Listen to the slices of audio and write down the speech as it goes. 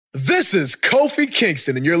This is Kofi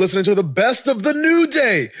Kingston, and you're listening to the best of the new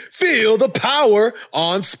day. Feel the power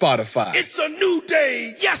on Spotify. It's a new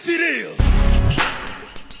day. Yes, it is.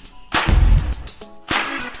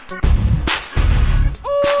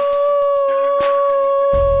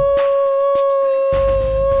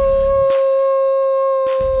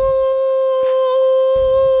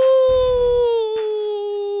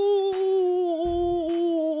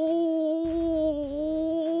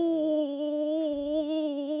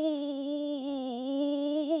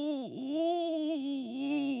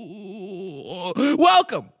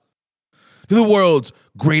 Welcome to the world's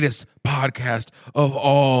greatest podcast of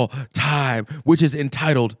all time, which is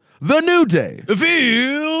entitled The New Day.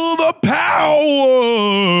 Feel the power,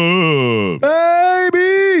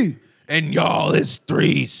 baby. And y'all, it's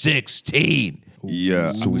 316.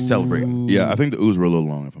 Yeah. So we celebrate. Yeah, I think the oohs were a little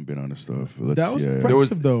long, if I'm being honest. That was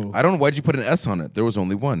impressive, though. I don't know, why'd you put an S on it? There was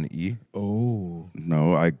only one E. Oh.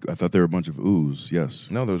 No, I thought there were a bunch of oohs, yes.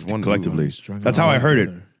 No, there was one collectively. ooh. That's how I heard it.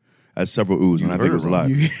 As several oohs, and I think it was a lot.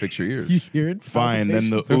 Fix your ears. You hear it? Fine, then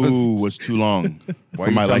the ooh was too long Why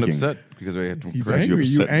for my you sound liking. upset? Because I had to He's correct angry.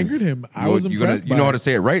 You upset me. angered him. I was impressed. You know how to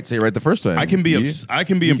say it right. Say it right the first time. I can be E? I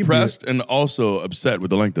can be impressed and also upset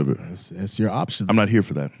with the length of it. That's your option. I'm not here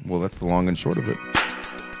for that. Well, that's the long and short of it.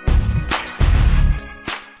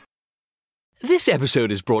 This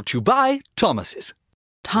episode is brought to you by Thomas's.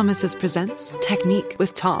 Thomas's presents Technique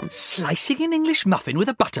with Tom. Slicing an English muffin with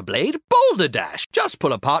a butter blade? Boulder Dash! Just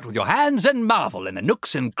pull apart with your hands and marvel in the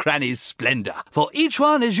nooks and crannies' splendor. For each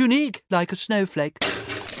one is unique, like a snowflake.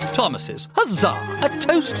 Thomas's, huzzah! A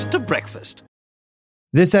toast to breakfast.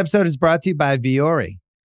 This episode is brought to you by Viore.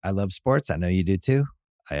 I love sports. I know you do too.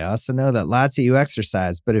 I also know that lots of you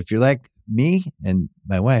exercise, but if you're like me and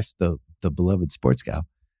my wife, the beloved sports gal,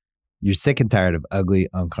 you're sick and tired of ugly,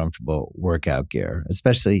 uncomfortable workout gear.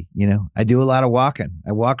 Especially, I do a lot of walking.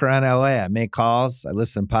 I walk around LA. I make calls. I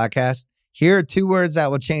listen to podcasts. Here are two words that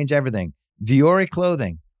will change everything. Viore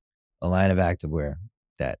Clothing, a line of activewear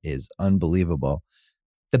that is unbelievable.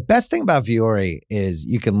 The best thing about Viore is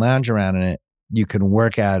you can lounge around in it. You can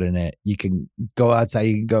work out in it. You can go outside.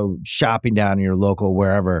 You can go shopping down in your local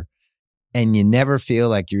wherever. And you never feel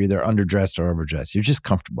like you're either underdressed or overdressed. You're just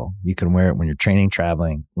comfortable. You can wear it when you're training,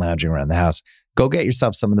 traveling, lounging around the house. Go get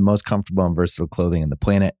yourself some of the most comfortable and versatile clothing on the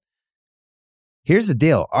planet. Here's the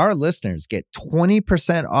deal. Our listeners get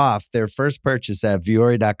 20% off their first purchase at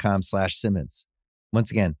Viore.com/Simmons. Once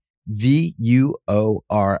again,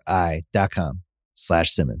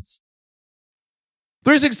 VUORI.com/Simmons.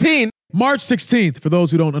 316. March 16th, for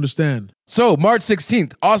those who don't understand. So, March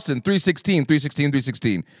 16th, Austin, 316, 316,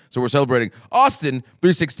 316. So we're celebrating Austin,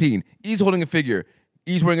 316. E's holding a figure.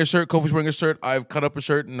 E's wearing a shirt. Kofi's wearing a shirt. I've cut up a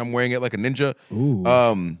shirt, and I'm wearing it like a ninja.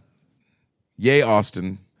 Ooh. Yay,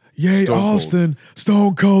 Austin. Yay, Stone Austin.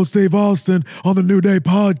 Stone Cold Steve Austin on the New Day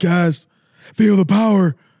podcast. Feel the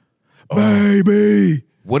power, baby.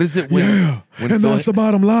 What is it when... Yeah, when and Phil- that's the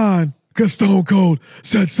bottom line, because Stone Cold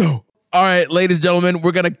said so. All right, ladies and gentlemen,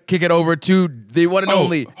 we're going to kick it over to the one and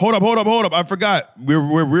only... Hold up. I forgot.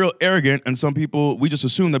 We're real arrogant, and some people, we just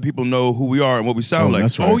assume that people know who we are and what we sound like.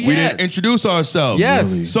 That's right. Oh, We yes. didn't introduce ourselves.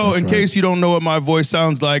 Yes. Really? So That's in right. case you don't know what my voice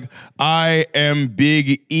sounds like, I am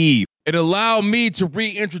Big E. It allowed me to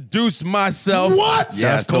reintroduce myself. What?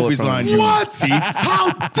 Yeah, That's Kofi's line. You What? thief.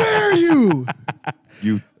 How dare you?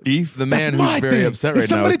 You thief. The man That's who's my very thing. upset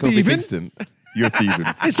Is right now is somebody Kofi thieving? Kingston. You're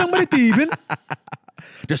thieving. Is somebody thieving?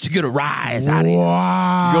 Just to get a rise out of here.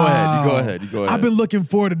 Wow. You go ahead. I've been looking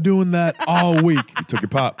forward to doing that all week. Took your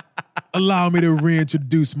pop. Allow me to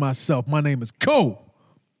reintroduce myself. My name is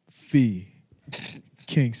Kofi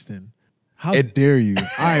Kingston. How dare you?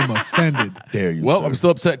 I am offended. Dare you, Well, sir. I'm still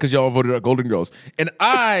upset because y'all voted out Golden Girls. And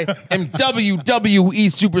I am WWE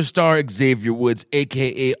superstar Xavier Woods,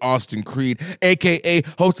 a.k.a. Austin Creed, a.k.a.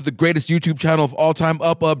 host of the greatest YouTube channel of all time,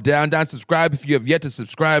 Up, Up, Down, Down. Subscribe if you have yet to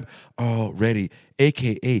subscribe already,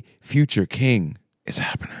 a.k.a. Future King is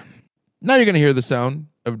happening. Now you're going to hear the sound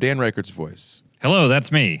of Dan Reichert's voice. Hello,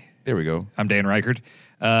 that's me. There we go. I'm Dan Reichert.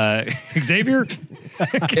 Xavier?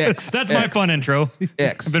 That's my fun intro.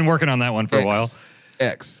 X. I've been working on that one for a while.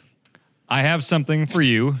 X. I have something for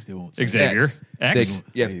you, won't say Xavier. X.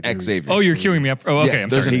 Yes, X Xavier. Oh, you're queuing me up. Oh, okay. Yes, I'm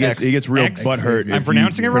there's sorry. an X. He gets real X. butthurt. I'm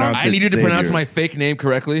pronouncing it wrong? I need you to pronounce Xavier. my fake name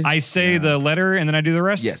correctly. I say the letter and then I do the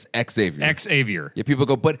rest? Yes, X Xavier. Xavier. Yeah, people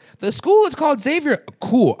go, but the school is called Xavier.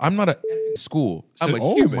 Cool. I'm not a school. I'm a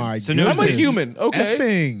Oh human. my So no I'm a Z's. human. Okay.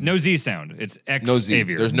 Effing. No Z sound. It's X No Z.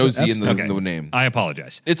 Xavier. There's no Z in the, Okay. in the name. I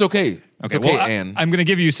apologize. It's okay. It's okay, well, Anne. I'm going to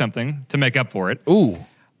give you something to make up for it. Ooh,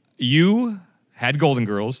 You had Golden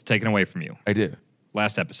Girls taken away from you I did.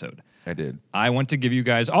 last episode. I did. I want to give you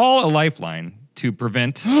guys all a lifeline to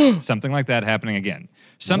prevent something like that happening again.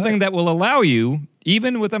 Something that will allow you,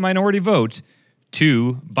 even with a minority vote,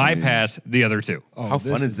 to bypass the other two. Oh, How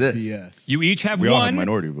fun is this? BS. You each have We all have one.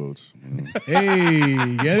 minority votes. Hey,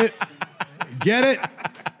 get it? Get it?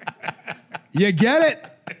 You get it?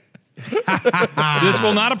 This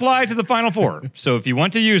will not apply to the Final Four. So if you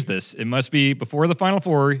want to use this, it must be before the Final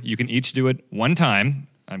Four. You can each do it one time.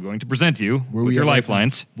 I'm going to present you Where with we your at right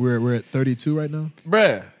lifelines. now? We're at 32 right now.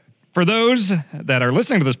 Bruh. For those that are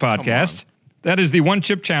listening to this podcast, that is the one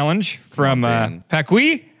chip challenge from Dan.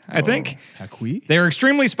 Paqui, I think. Paqui? They are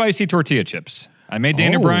extremely spicy tortilla chips. I made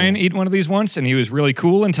Daniel Oh. Bryan eat one of these once, and he was really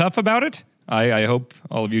cool and tough about it. I hope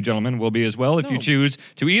all of you gentlemen will be as well if you choose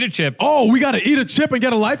to eat a chip. Oh, we got to eat a chip and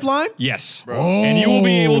get a lifeline? Yes. And you will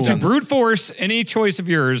be able to Oh. brute force any choice of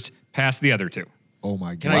yours past the other two. Oh,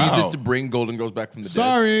 my God. Can I use this to bring Golden Girls back from the dead?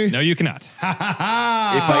 Sorry. No, you cannot.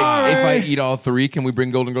 If I eat all three, can we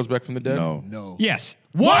bring Golden Girls back from the dead? No. No. Yes.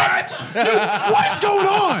 What? What's going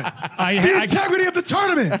on? The I- integrity of the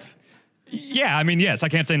tournament. Yeah, I mean, yes, I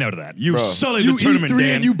can't say no to that. You sully You the tournament, eat three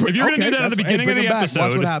Dan. and you If you're gonna do that at the that's- beginning of bring the them back. episode-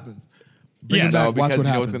 Watch what happens. Bring Yes. them No, back. Watch because what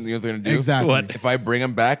you know what's happens. gonna, they're going to do? Exactly. What? If I bring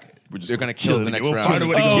them back, they're going to kill the next We'll round. find a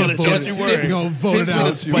way to Oh, kill it. the Don't chips. you We're worry. going to vote it Simply out.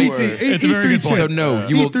 the spite word. It's a very good point. So no,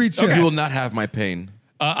 you Eat will, 3 chips. you will not have my pain.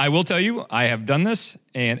 I will tell you, I have done this,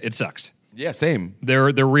 and it sucks. Yeah, same. They're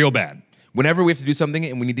real bad. Whenever we have to do something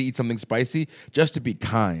and we need to eat something spicy, just to be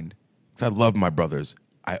kind, because I love my brothers,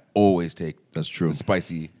 I always take That's true. the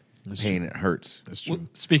spicy pain. It hurts. That's true.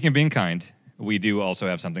 Speaking of being kind, we do also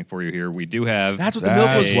have something for you here. We do have That's what the milk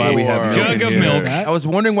was That's for. why we have milk jug in of here. milk I was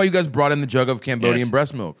wondering why you guys brought in the jug of Cambodian Yes.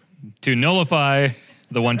 breast milk. to nullify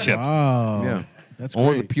the one chip. Oh, Yeah. that's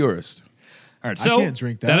Only great. the purest. All right, I so can't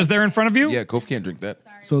drink that. that is there in front of you. Yeah, Kof can't drink that.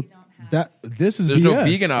 So this is There's BS. no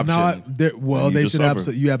vegan Now option. well, Then you they just should have.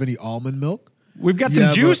 suffer. You have any almond milk? We've got You some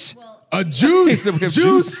have juice. A juice. We have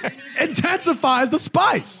Juice intensifies the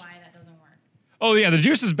spice. Oh yeah, the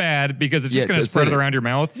juice is bad because it's just Yeah, going to it's spread it acidic. around your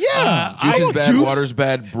mouth. Yeah. Juice I is want bad, juice. water's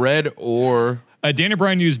bad, bread or... Daniel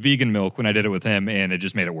Bryan used vegan milk when I did it with him, and it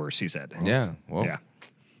just made it worse. He said. Yeah, well, Yeah.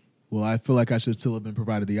 Well, I feel like I should still have been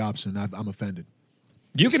provided the option. I'm offended.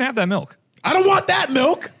 You can have that milk. I don't want that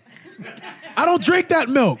milk. I don't drink that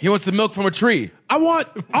milk. he wants the milk from a tree. I want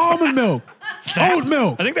almond milk, oat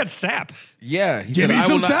milk. I think that's sap. Yeah, he Give said, me I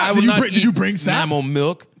some will not, sap. I will Did you not bring- eat did you bring sap? mammal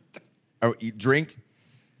milk or eat drink.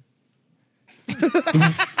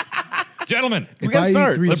 Gentlemen, We gotta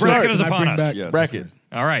start. Three Let's chips, bracket is can I upon bring us. back- Yes. Bracket.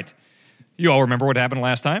 all right. You all remember what happened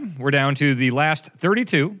last time? We're down to the last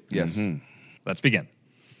 32. Yes. Let's begin.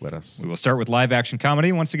 Let us. We will start with live action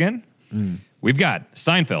comedy once again. We've got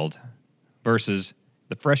Seinfeld versus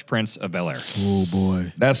The Fresh Prince of Bel-Air. Oh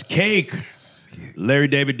boy. That's cake. Larry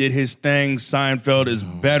David did his thing. Seinfeld is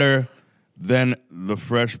better than The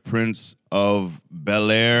Fresh Prince of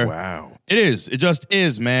Bel-Air. Wow. It is. It just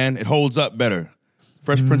is, man. It holds up better.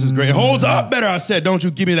 Fresh Prince is great. It holds up better. I said, don't you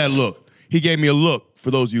give me that look. He gave me a look for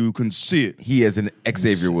those of you who couldn't see it. He is an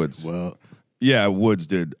Xavier Woods. Well, Yeah, Woods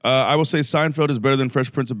did. I will say Seinfeld is better than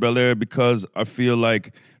Fresh Prince of Bel-Air because I feel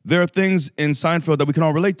like there are things in Seinfeld that we can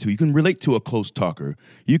all relate to. You can relate to a close talker.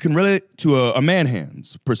 You can relate to a man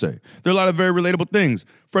hands, per se. There are a lot of very relatable things.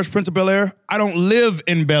 Fresh Prince of Bel-Air, I don't live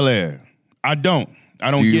in Bel-Air. I don't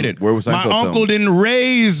get it. Where was My Seinfeld uncle filmed? didn't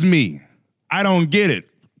raise me. I don't get it.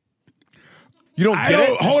 You don't get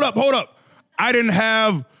it? Hold up. I didn't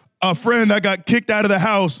have a friend that got kicked out of the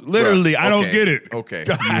house. Literally, Bruh, I don't okay, get it. okay.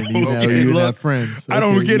 I you don't know, get it. you didn't Look, have friends. I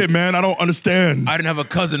don't Okay, get you- it, man. I don't understand. I didn't have a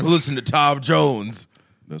cousin who listened to Tom Jones.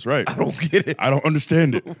 That's right. I don't get it. I don't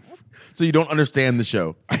understand it. So you don't understand the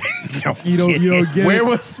show. You don't get Where it.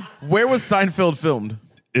 was Seinfeld filmed?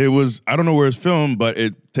 It was, I don't know where it's filmed, but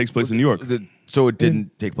it takes place in New York. So it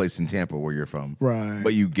didn't take place in Tampa, where you're from, Right.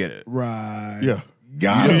 But you get it. Right. Yeah.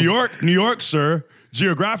 Got New him. York, sir,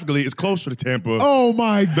 geographically is closer to Tampa. Oh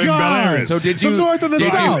my Bel Air God. is. So did you The north and the did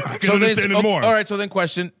you- south. I can understand it more. All right. So then,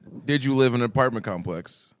 question: did you live in an apartment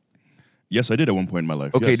complex? Yes, I did at one point in my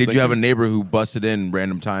life. Okay. Yes, did thank you have a neighbor who busted in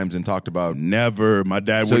random times and talked about? Never. My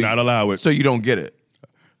dad So would you- not allow it. So you don't get it.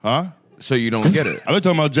 Huh? So you don't get it. I've been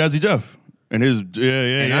talking about Jazzy Jeff and his,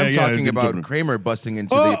 And I'm talking about Kramer busting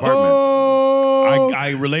into the apartment. Oh, I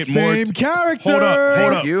relate more. same character. Hold up.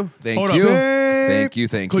 Thank you. Thank Hold you. up. Thank you.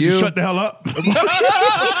 Thank Could you. you shut the hell up?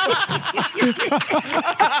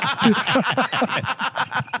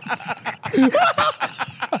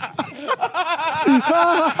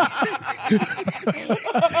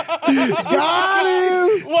 Got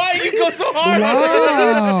him. Why you go so hard?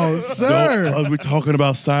 Wow, sir. We're talking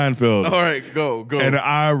about Seinfeld. All right, go. And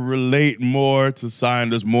I relate more to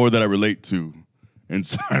There's more that I relate to in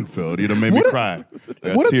Seinfeld. You done made me cry. I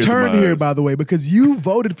got What a tears in turn my here, eyes. by the way, because you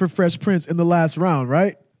voted for Fresh Prince in the last round,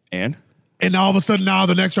 right? And And all of a sudden, now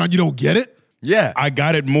the next round, you don't get it? Yeah. I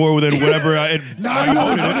got it more than whatever Now you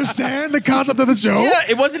don't understand the concept of the show? Yeah,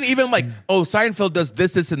 it wasn't even like, oh, Seinfeld does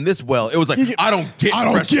this, and this well. It was like, I don't get I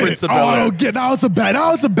don't Fresh get Prince it. of Oh, I Bel-Air. don't get. Now it's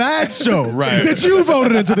a bad show. Right. That you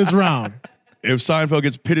voted into this round. If Seinfeld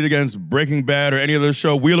gets pitted against Breaking Bad or any other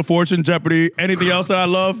show, Wheel of Fortune, Jeopardy, anything else that I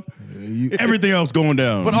love, everything else going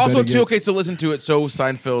down. But also, better too, get- okay, so listen to it. So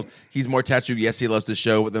Seinfeld, he's more tattooed. Yes, he loves the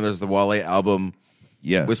show, but then there's the Wale album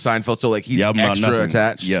yes. with Seinfeld. So, like, he's The album about extra nothing.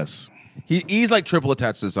 attached. Yes. He's like triple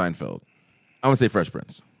attached to Seinfeld. I'm going to say Fresh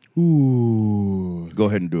Prince. Ooh. Go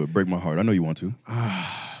ahead and do it. Break my heart. I know you want to.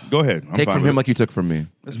 Go ahead. I'm Take fine from with him it. like you took from me.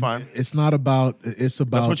 It's fine. It's not about. It's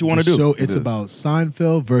about. what you wanna the do. Show. It It's is. about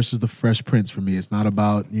Seinfeld versus the Fresh Prince for me. It's not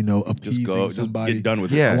about appeasing just somebody. get done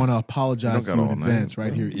with it. Yeah. I want to apologize You to don't you got in all night. advance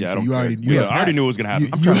right here. Yeah, I So don't you care. already Yeah, I already knew it was gonna happen.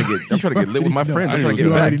 I'm trying to get lit with my No, friends. I I'm trying to know. get it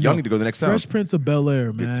back. already Y'all know. need to go to the next town. Fresh Prince of Bel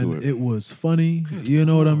Air, man. to it. It was funny. You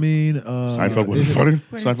know what I mean? Seinfeld wasn't funny?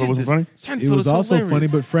 Seinfeld wasn't funny? Seinfeld It was is also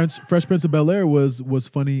hilarious. funny, but Fresh Prince of Bel Air was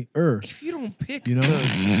funny-er. If you don't pick, You know,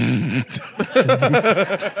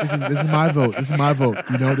 this is my vote. This is my vote.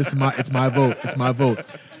 You know, it's my vote. It's my vote.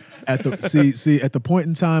 At the point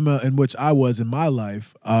in time in which I was in my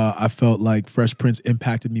life, I felt like Fresh Prince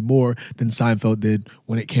impacted me more than Seinfeld did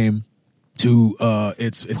when it came to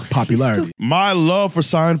its popularity. My love for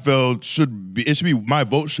Seinfeld should be my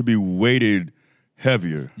vote should be weighted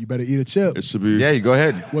heavier. You better eat a chip. It should be yeah, you go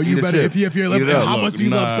ahead. Well, Eat you a better chip. if you're Eat it up. how much do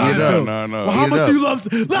you love Seinfeld? No. Well, how Eat it much up. do you love?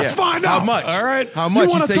 Let's Yeah. find out. How much? All right. How much? You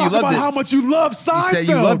want to say talk you loved about it. how much you love Seinfeld? said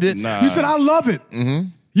you loved it. Nah. You said I love it. Mm-hmm.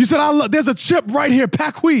 You said I love. There's a chip right here.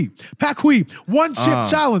 Pac-Wee. One chip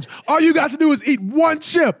challenge. All you got to do is eat one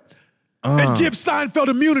chip. And give Seinfeld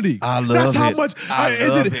immunity. I love That's how it. much. I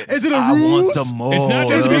love it. Is it a I ruse? want some more. It's not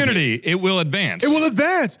just Is it- community. It will advance. It will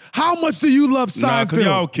advance. How much do you love Nah, because Seinfeld?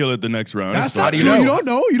 y'all kill it the next round. That's It's not do you true. know? You don't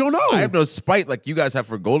know. You don't know. I have no spite like you guys have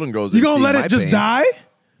for Golden Girls. You and gonna seeing let my it just pain. die?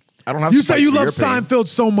 I don't have. You spite say you for love your pain. Seinfeld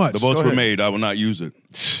so much. The votes Go were ahead. made. I will not use it.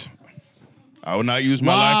 I will not use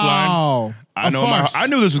my Wow. lifeline. I A know farce. I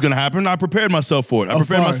knew this was gonna happen. I prepared myself for it. I A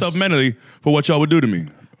prepared farce. myself mentally for what y'all would do to me.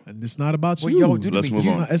 And it's not about Well, you. yo, dude, Let's move It's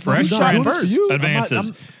on. not- it's not- Fresh it's not Prince about you. I'm not- advances. I'm-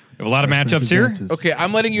 We have a lot of Fresh Prince matchups here. advances. Okay,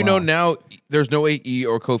 I'm letting you know Wow. now. There's no way E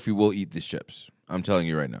or Kofi will eat these chips. I'm telling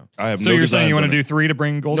you right now. I have So no you're saying you designs want on to it. do 3 to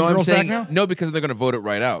bring Golden No, I'm Girls saying back now? no because they're going to vote it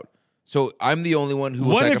right out. So I'm the only one who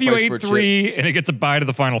will What if sacrifice you for ate a chip. 3 and it gets a bye to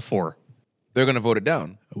the final 4? They're going to vote it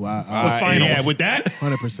down. Wow. finals. Yeah, with that,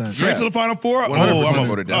 100%. straight to the final four. 100% I'm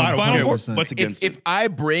voted down. I don't Final care four? what's against If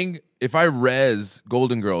it. if I res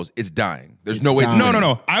Golden Girls, it's dying. There's no way. It's dying.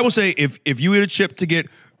 No. I will say if you eat a chip to get,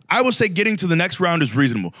 I will say getting to the next round is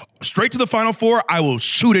reasonable. Straight to the final 4, I will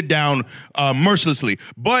shoot it down mercilessly.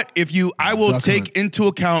 But I will Duck take hunt. into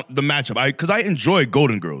account the matchup. Because I enjoy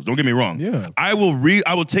Golden Girls. Don't get me wrong. Yeah. I will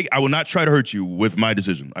not try to hurt you with my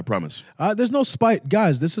decision. I promise. There's no spite,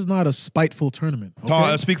 guys. This is not a spiteful tournament. Okay?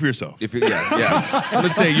 Paul, speak for yourself. Yeah.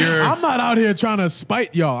 Let's say you're. I'm not out here trying to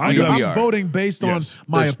spite y'all. I'm You are. voting based on Yes.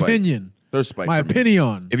 my There's spite. opinion. There's spite My for me.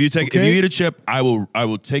 opinion. If you take Okay? if you eat a chip, I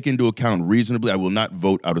will take into account reasonably. I will not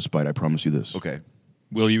vote out of spite. I promise you this. Okay.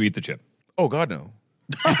 Will you eat the chip? Oh God, no.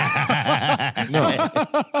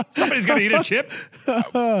 Somebody's got to eat a chip?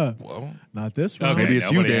 Well, Not this round. Maybe it's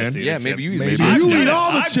you, nobody has Dan. to eat yeah, a chip. maybe you. Maybe Maybe you I've eat done all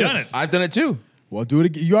it. the I've done chips. it. I've done it too. Well, do it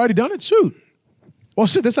again. You already done it. Shoot. Well,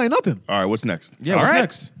 shit. This ain't nothing. All right, what's next? Yeah. All What's right.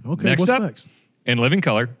 next? Okay. Next what's up. next? In Living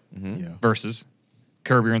Color Yeah. versus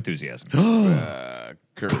Curb Your Enthusiasm.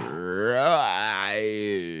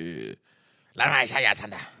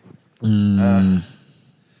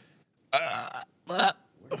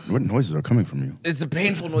 What noises are coming from you? It's a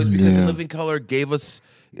painful noise because In Living Color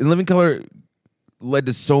In Living Color led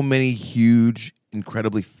to so many huge,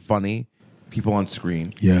 incredibly funny people on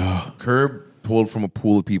screen. Yeah. Curb pulled from a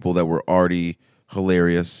pool of people that were already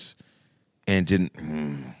hilarious and didn't.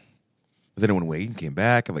 But then it went away and came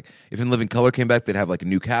back. And like, if In Living Color came back, they'd have like a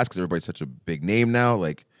new cast because everybody's such a big name now.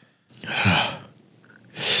 Like,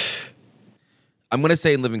 I'm gonna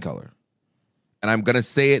say In Living Color, and I'm gonna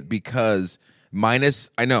say it because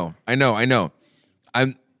I know.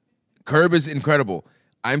 Curb is incredible.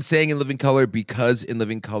 I'm saying In Living Color because In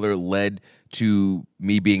Living Color led to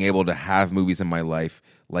me being able to have movies in my life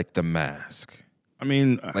like The Mask. I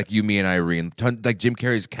mean, Like You, Me, and Irene. Like Jim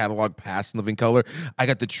Carrey's catalog past In Living Color. I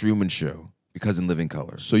got The Truman Show because In Living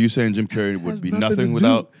Color. so you saying Jim Carrey would has be nothing nothing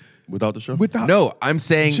to without the show? Without No, I'm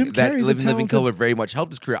saying Jim that Carrey's a Living talented- Color very much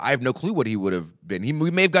helped his career. I have no clue what he would have been.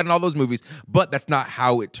 We may have gotten all those movies, but that's not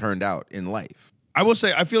how it turned out in life. I will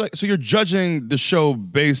say, I feel like, so you're judging the show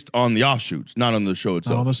based on the offshoots, not on the show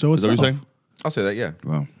itself. on the show Is that what you're itself. saying? I'll say that. Yeah.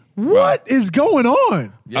 Wow. What is going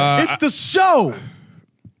on? Yeah. It's the show.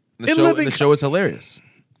 The In show, living the show is hilarious.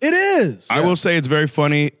 It is. I will say it's very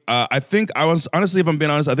funny. I think I was, honestly, if I'm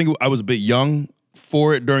being honest, I think I was a bit young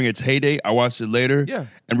for it during its heyday. I watched it later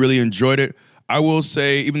and really enjoyed it. I will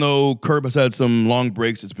say, even though Curb has had some long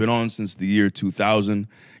breaks, it's been on since the year 2000.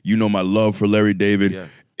 You know my love for Larry David. Yeah.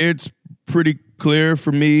 It's pretty clear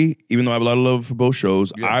for me, even though I have a lot of love for both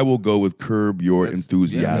shows, I will go with Curb Your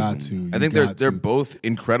Enthusiasm. I think they're both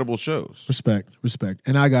incredible shows. Respect.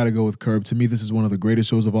 And I got to go with Curb. To me, this is one of the greatest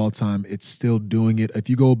shows of all time. It's still doing it. If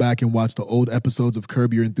you go back and watch the old episodes of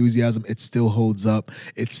Curb Your Enthusiasm, it still holds up.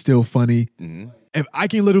 It's still funny. If I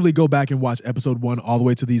can literally go back and watch episode 1 all the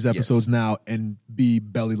way to these episodes now and be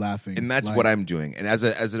belly laughing. And that's what I'm doing. And as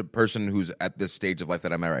a person who's at this stage of life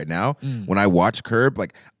that I'm at right now, when I watch Curb,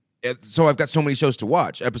 like, so I've got so many shows to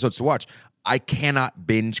watch, episodes to watch. I cannot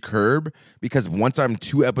binge Curb because once I'm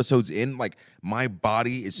 2 episodes in, like, my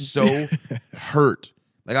body is so hurt.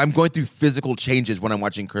 Like, I'm going through physical changes when I'm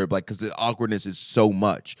watching Curb, like, because the awkwardness is so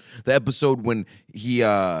much. The episode when he,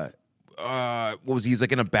 what was he? He's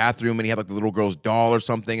like in a bathroom and he had like the little girl's doll or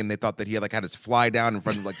something, and they thought that he had like had his fly down in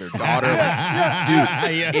front of like their daughter.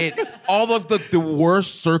 Like, dude, all of the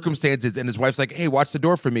worst circumstances, and his wife's like, "Hey, watch the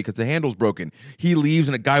door for me because the handle's broken." He leaves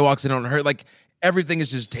and a guy walks in on her. Like, everything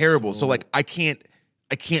is just terrible. So like I can't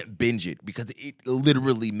binge it because it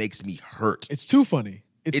literally makes me hurt. It's too funny.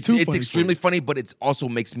 It's too funny. It's extremely funny, but it also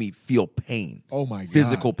makes me feel pain. Oh my God.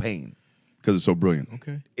 Physical pain. Because it's so brilliant.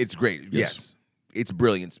 Okay. It's great. Yes. It's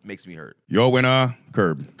brilliance. Makes me hurt. Your winner,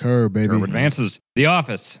 Curb. Curb, baby. Curb advances. The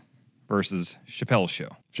Office versus Chappelle's Show.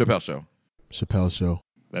 Chappelle Show. Chappelle Show.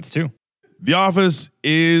 That's 2. The Office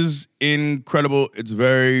is incredible. It's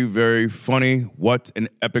very, very funny. What an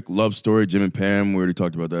epic love story. Jim and Pam, we already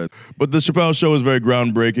talked about that. But the Chappelle Show is very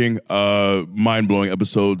groundbreaking, mind-blowing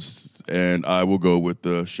episodes, and I will go with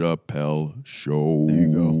the Chappelle Show. There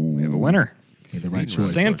you go. We have a winner. Made the right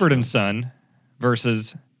choice. Sanford and Son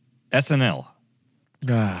versus SNL.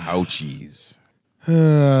 Ouchies.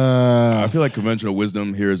 I feel like conventional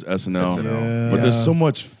wisdom here is SNL. But there's so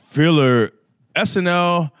much filler.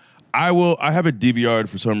 SNL, I have it DVR'd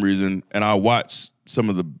for some reason, and I'll watch some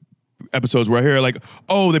of the episodes where I hear like,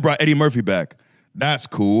 oh, they brought Eddie Murphy back. That's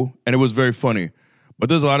cool. And it was very funny. But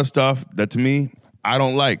there's a lot of stuff that to me, I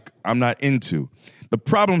don't like. I'm not into. The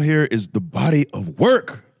problem here is the body of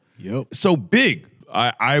work. Yep. So big.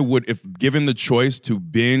 I would, if given the choice to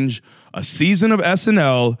binge a season of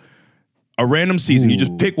SNL, a random season, you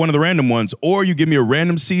just pick one of the random ones, or you give me a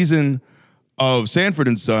random season of Sanford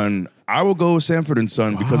and Son, I will go with Sanford and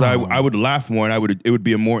Son because I would laugh more and it would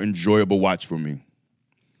be a more enjoyable watch for me.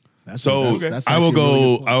 That's I will actually a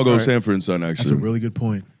go really good point. Sanford and Son actually. That's a really good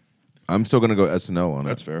point. I'm still gonna go SNL on it.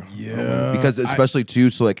 That's fair. Yeah. Because especially too,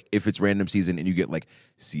 so like if it's random season and you get like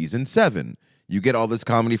season 7, you get all this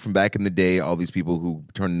comedy from back in the day, all these people who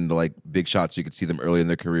turn into like big shots, so you could see them early in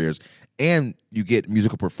their careers, and you get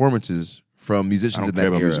musical performances from musicians I in don't care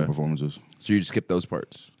that about music era. performances. So you just skip those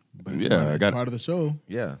parts. But it's Yeah, part, I it's got it. part of the show,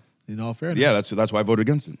 Yeah, in all fairness. Yeah, that's why I voted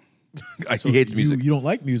against it. he hates music. You don't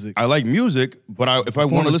like music. I like music, but if I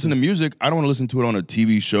want to listen to music, I don't want to listen to it on a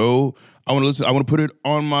TV show. I want to put it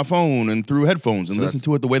on my phone and through headphones and listen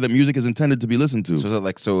to it the way that music is intended to be listened to. So is that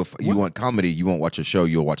like, so if you want comedy, you won't watch a show,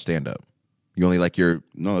 you'll watch stand up. You only like your.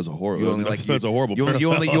 No, that's a horrible. You only like That's a horrible. You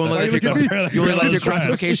only like your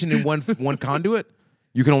classification in one conduit.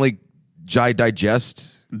 You can only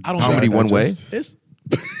digest comedy one way. It's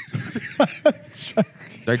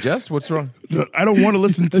Digest? What's wrong? I don't want to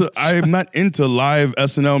listen to. I am not into live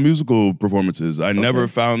SNL musical performances. I never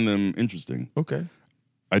found them interesting. Okay.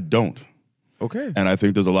 I don't. Okay. And I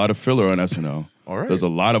think there's a lot of filler on SNL. All right. There's a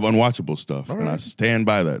lot of unwatchable stuff, and I stand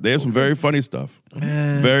by that. They have some very funny stuff,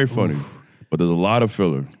 very funny, but there's a lot of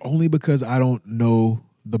filler. only because I don't know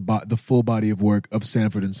the full body of work of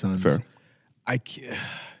Sanford and Sons. Fair. I can't.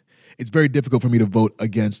 It's very difficult for me to vote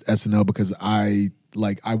against SNL because I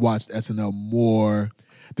watched SNL more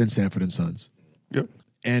than Sanford and Sons. Yep.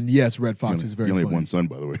 And yes, Red Fox is very You only funny. have one son,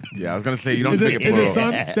 by the way. Yeah, I was gonna say you don't Is make it, it is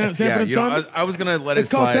plural. it Son? Sanford Yeah, and you know, Son? I was gonna let It's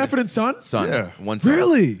it called slide. Sanford and Son? Son. Yeah. One son.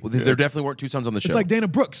 Really? Well, there definitely weren't 2 sons on the show. It's like Dana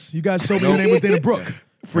Brooks. You guys told me your name was Dana Brooke.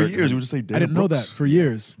 For years, we would just say Dana I didn't know Brooks. that for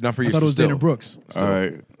years. Not for I years, thought it was still. Dana Brooks. All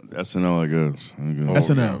right, SNL, I guess.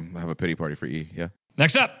 SNL. I have a pity party for E. Yeah.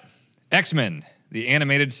 Next up, X-Men, the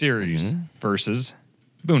animated series versus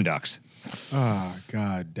Boondocks. Ah,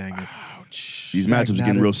 God dang it. These matchups are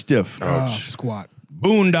getting real stiff. Squat.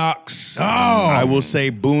 Boondocks. I will say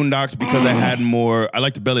Boondocks because I had more. I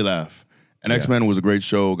like the belly laugh, And X-Men was a great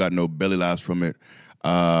show. Got no belly laughs from it.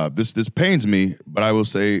 This pains me, but I will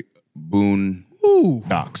say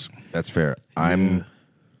Boondocks. That's fair. I'm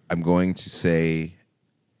going to say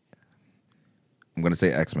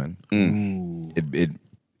X-Men. It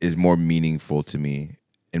is more meaningful to me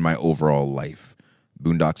in my overall life.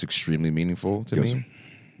 Boondocks extremely meaningful to me.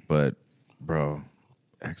 But bro,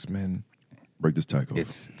 X-Men, break this tackle.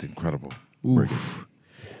 It's incredible.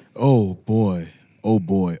 Oh boy.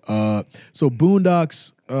 So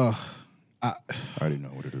Boondocks, I already know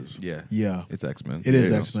what it is. Yeah. It's X-Men. It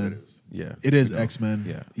is X-Men. Yeah. It is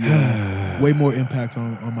X-Men. Yeah. Way more impact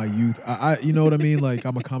on my youth. I you know what I mean? Like,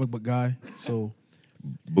 I'm a comic book guy, so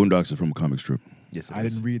Boondocks is from a comic strip. Yes, I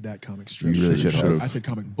didn't read that comic strip. You really should have. I said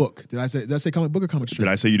comic book. Did I say comic book or comic strip?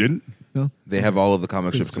 Did I say you didn't? No. They have all of the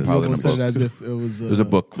comic strips compiled in a Said it book. as if it was There's a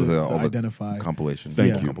book to with all the identify. compilation.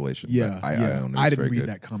 Thank you. Compilation. Yeah, I own it. I It's didn't very read good.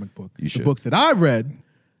 that comic book. You should. The books that I read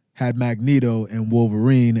had Magneto and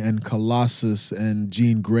Wolverine and Colossus and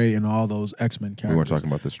Jean Grey and all those X-Men characters. We weren't talking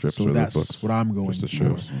about the strips So or the that's books. what I'm going Just the for,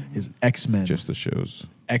 shows. is X-Men. Just the shows.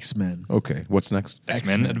 X-Men. Okay, what's next?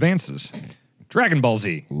 X-Men advances. Dragon Ball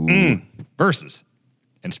Z versus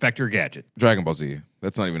Inspector Gadget. Dragon Ball Z.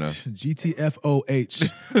 That's not even a... GTFOH.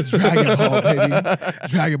 Dragon Ball, baby.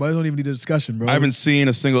 Dragon Ball. I don't even need a discussion, bro. I haven't seen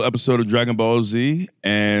a single episode of Dragon Ball Z,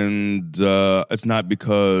 and it's not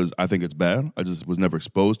because I think it's bad. I just was never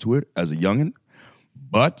exposed to it as a youngin'.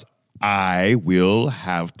 But I will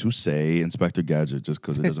have to say Inspector Gadget just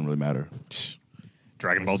because it doesn't really matter.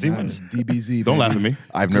 Dragon Ball Z wins. DBZ. Don't baby. laugh at me.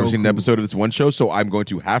 I've never seen an Goku. episode of this one show, so I'm going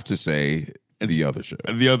to have to say the other show.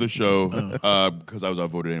 The other show, because I was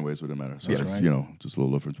outvoted anyway, so it didn't matter. So That's it's, right. just a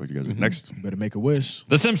little love for Inspector Gadget. Next. You better make a wish.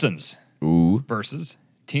 The Simpsons Ooh. versus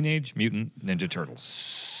Teenage Mutant Ninja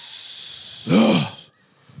Turtles.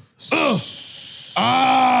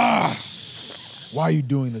 Why are you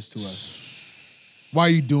doing this to us? Why are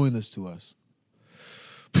you doing this to us?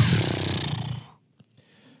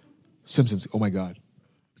 Simpsons. Oh my God.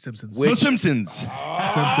 Simpsons. The Simpsons.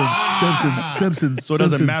 Simpsons. So it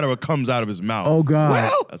doesn't matter what comes out of his mouth. Oh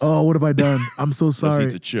God. Oh, what have I done? I'm so Unless sorry.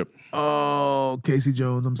 it's a chip. Oh, Casey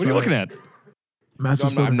Jones. I'm What sorry. are you looking at? Master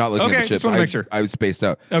No, I'm not looking Okay, at the chips. just wanna make sure. I was spaced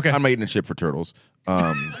out. Okay. I'm not eating a chip for turtles.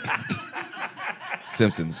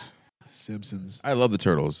 Simpsons. Simpsons. I love the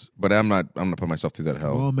turtles, but I'm not put myself through that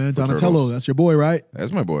hell. Oh man, for Donatello. turtles. That's your boy, right?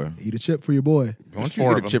 That's my boy. Eat a chip for your boy. Why don't four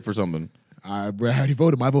you of eat a them. chip for something? I already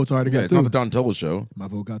voted. My vote's already Yeah, got it's not through. the Donatello show. My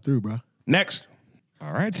vote got through, bro. Next.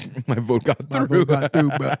 All right. My vote got My through. vote got through,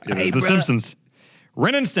 bro. It is The Simpsons.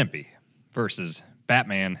 Ren and Stimpy versus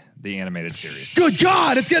Batman, the animated series. Good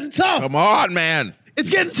God, it's getting tough. Come on, man. It's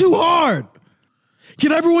getting too hard.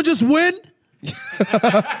 Can everyone just win?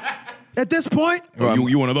 At this point? Oh,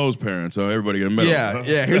 you one of those parents, so everybody get a medal. Yeah,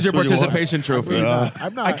 yeah. Here's your That's what you want. participation trophy.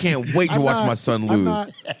 I'm not. I can't wait to I'm watch not- my son I'm lose. not.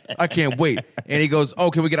 I can't wait. And he goes,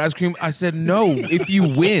 "Oh, can we get ice cream?" I said, "No. If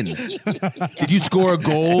you win, did you score a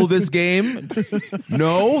goal this game?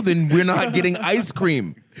 No, then we're not getting ice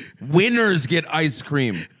cream. Winners get ice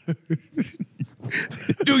cream.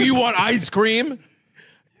 Do you want ice cream?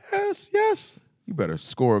 Yes, yes. You better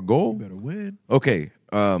score a goal. Better win. Okay.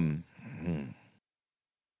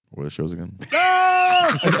 What are the shows again?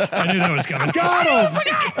 I knew that was coming. Got him.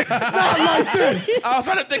 Not like this. I was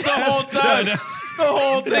trying to think the whole time. The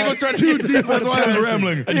whole thing was trying to Too get deep. That's why I was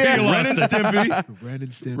rambling. I think you lost Ren and it. Stimpy. Ren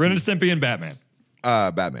and Stimpy. Ren and Stimpy and Batman.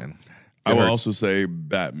 Batman. I It will hurts. also say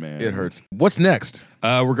Batman. It hurts. What's next?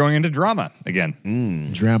 We're going into drama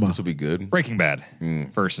again. Drama. This will be good. Breaking Bad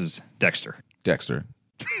versus Dexter. Dexter.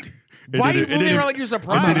 It Why are you didn't- it moving didn't- around like you're It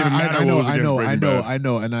surprised? didn't even matter what was against Breaking Bad. I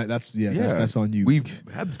know, and that's that's on you. We've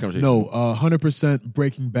had this conversation. No, 100%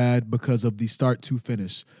 Breaking Bad because of the start to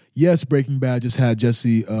finish. Yes, Breaking Bad just had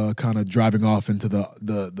Jesse kind of driving off into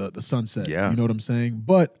the sunset. Yeah. You know what I'm saying?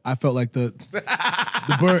 But I felt like the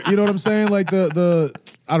bird, you know what I'm saying? Like the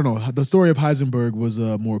I don't know, the story of Heisenberg was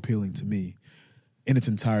more appealing to me in its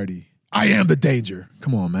entirety. I am the danger.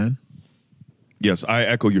 Come on, man. Yes, I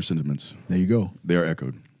echo your sentiments. There you go. They are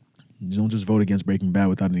echoed. You don't just vote against Breaking Bad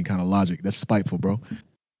without any kind of logic. That's spiteful, bro.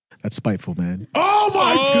 That's spiteful, man. Oh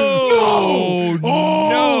my Oh,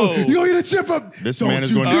 no. You gonna eat a chip up? This Don't man is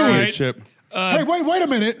you going to do eat Alright. a chip. Hey, wait a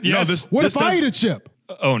minute. Yes. this- What this if I does- eat a chip?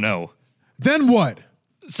 Oh, no. Then what?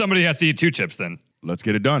 Somebody has to eat 2 chips then. Let's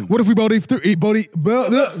get it done. What if we both what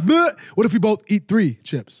if we both eat 3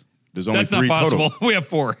 chips? There's only That's not 3 possible. total. We have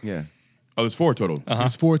 4. Yeah. Oh, there's 4 total.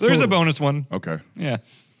 There's 4 There's a total. bonus one. Okay. Yeah.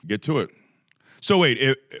 Get to it. So wait,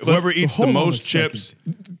 whoever eats the hold on a most chips.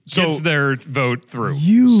 Gets their vote through.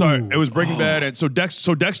 You. Sorry, it was Breaking Bad, and so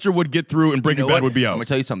Dexter would get through, and Breaking Bad would be I'm out. gonna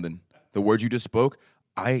tell you something. The words you just spoke,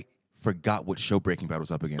 I forgot what show Breaking Bad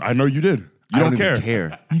was up against. I know you did. You don't care. Even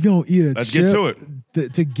care. You gonna eat a Let's chip get to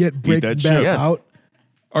it. to get Breaking that Bad chip. Yes. out?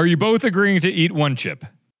 Are you both agreeing to eat one chip?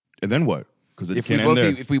 And then what? Because it If we can't end both there.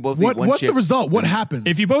 eat, if we both eat one What's chip, the result? What happens?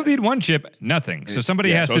 If you both eat one chip, nothing. So somebody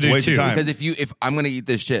yeah, has so to it's a do waste of two. time. because if I'm gonna eat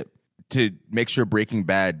this chip to make sure Breaking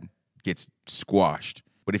Bad gets squashed,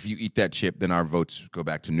 but if you eat that chip, then our votes go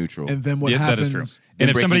back to neutral. and then what Yeah, that happens? is true. And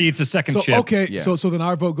if somebody eats a second So chip, okay, Yeah. so then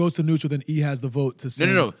our vote goes to neutral. Then E has the vote to say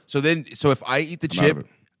no. So if I eat the I'm out of chip,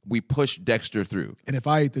 it. we push Dexter through. And if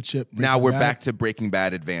I eat the chip, Now Breaking we're Bad, back to Breaking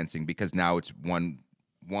Bad advancing because now it's one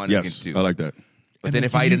Yes, against two. I like that. But And then then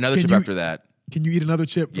if can I eat you- another can chip you- after that, Can you eat another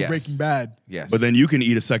chip for Yes. Breaking Bad? yes. But then you can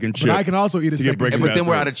eat a second chip. But I can also eat a to get second Breaking chip. but then Bad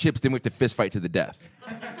we're through. out of chips. Then we have to fist fight to the death.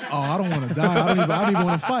 Oh, I don't want to die. I don't even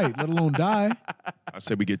want to fight, let alone die. I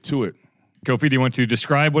said we get to it. Kofi, do you want to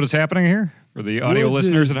describe what is happening here for the audio Woods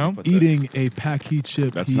listeners is at home? eating a Paqui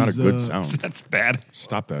chip. That's not a good He's, sound. That's bad.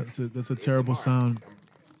 Stop that. That's a terrible sound.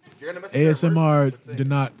 ASMR did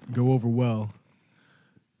not go over well.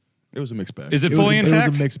 It was a mixed bag. Is it It fully was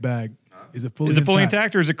intact? a mixed bag. Is it fully Is it fully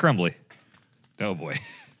intact or is it crumbly? Oh boy.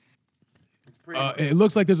 It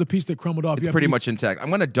looks like there's a piece that crumbled off. It's You have pretty to eat- much intact. I'm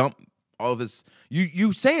gonna dump all of this.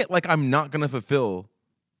 You say it like I'm not gonna fulfill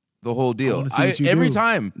the whole deal. wanna see what you Every do.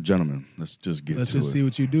 time. Gentlemen, let's just get Let's to just it. see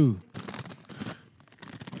what you do.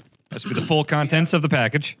 Must be the full contents of the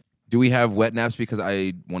package. Do we have wet naps because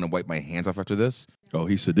I want to wipe my hands off after this? Oh,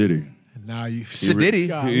 he's Sadiddy. And now you. Sadiddy.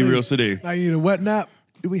 Golly. He real Sadiddy. Now you need a wet nap.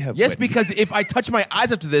 Do we have Yes, wet- because if I touch my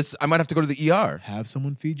eyes after this, I might have to go to the ER. Have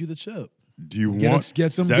someone feed you the chip. Do you Get want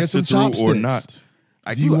get some Dexter through chopsticks. or not?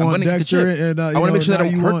 I Do you I'm want gonna eat the Dexter chip. and, I you want to know, make sure that I now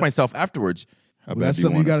don't you hurt want- myself afterwards. How Well, bad that's do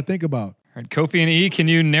something you want got it? to think about. All right, Kofi and E, can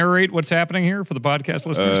you narrate what's happening here for the podcast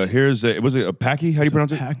listeners? Here's a, was it a Paqui? How do you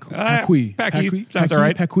pronounce it? Paqui. Paqui. Sounds all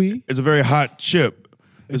right. Paqui. It's a very hot chip.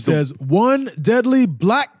 It says one deadly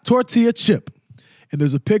black tortilla chip. And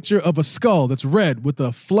there's a picture of a skull that's red with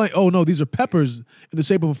a flame. Oh, no, these are peppers in the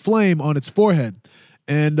shape of a flame on its forehead.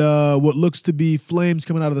 And what looks to be flames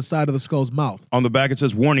coming out of the side of the skull's mouth. On the back, it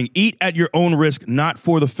says, warning, eat at your own risk, not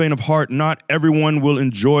for the faint of heart. Not everyone will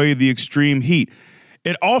enjoy the extreme heat.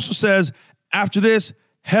 It also says, after this,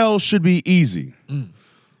 hell should be easy.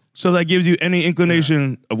 So that gives you any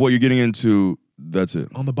inclination of what you're getting into. That's it.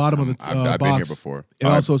 On the bottom of the I've box, been here before. It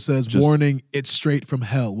also says, just- warning, it's straight from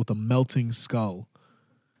hell with a melting skull.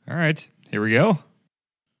 All right, here we go.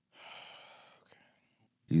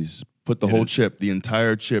 He's put the whole chip, the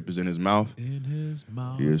entire chip is in his mouth. In his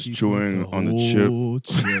mouth. He is put chewing on the whole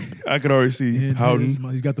chip. I could already see In his pouting.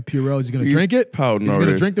 mouth. He's got the Purell. Is he going to He's drink it? pouting He's going to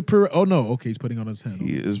already. drink the Purell. Oh, no. Okay, he's putting it on his hand.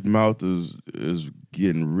 His mouth is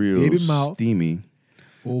getting real Baby mouth. steamy.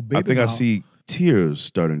 Oh, baby I think I mouth. see tears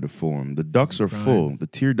starting to form. The ducts are full. The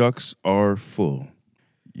tear ducts are full.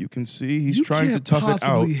 You can see he's You trying to can't tough it out.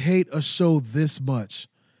 possibly hate a show this much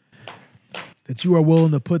that you are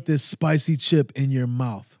willing to put this spicy chip in your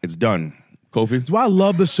mouth. It's done. Kofi, Do I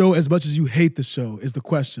love the show as much as you hate the show? Is the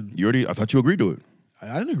question. I thought you agreed to it.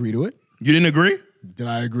 I didn't agree to it. You didn't agree? Did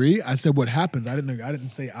I agree? I said what happens. I didn't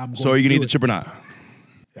say I'm going. So are you to gonna eat do the it. chip or not?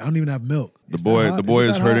 I don't even have milk. The It's boy that hot? the boy it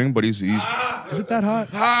is that hurting, hot? but he's Is it that hot?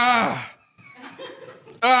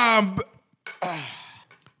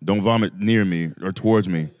 don't vomit near me or towards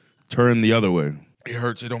me. Turn the other way. It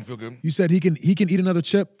hurts. It don't feel good. You said he can eat another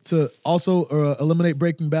chip to also eliminate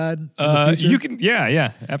Breaking Bad in the future? You can,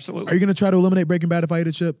 yeah, absolutely. Are you going to try to eliminate Breaking Bad if I eat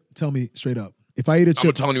a chip? Tell me straight up. If I eat a I'm not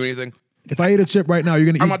chip, telling you anything. if I eat a chip right now, you're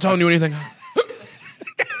going to I'm eat. not telling you anything.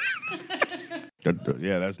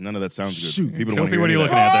 Yeah, that's none of that sounds good. Shoot. People don't want to Kofi, hear what are you any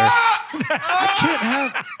of looking that. at there? I can't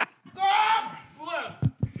have.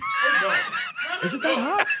 Is it that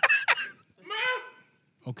hot?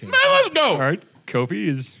 Okay. Let's go. All right, Kofi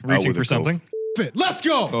is Out reaching with for it, something. Fit. Let's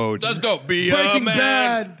go. Oh, Let's go. Be a Breaking man.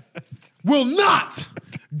 Bad will not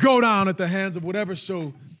go down at the hands of whatever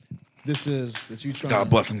show this is that you try. God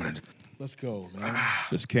bless him. Let's go, man.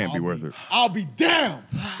 This can't be worth it. I'll be damned.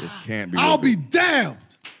 This can't be I'll worth be it. damned.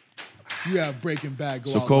 You have Breaking Bad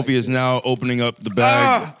go So out Kofi like is this. now opening up the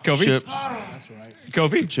bag. Kofi? Chips. That's right.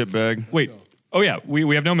 Kofi, Chip bag. wait. Oh yeah,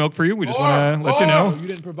 we have no milk for you. We just want to let you Oh, know. you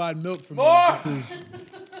didn't provide milk for me. This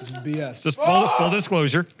is BS. Just full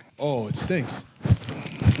disclosure. Oh, it stinks.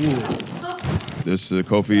 This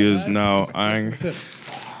Kofi is now eyeing. Tips.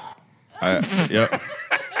 Yeah,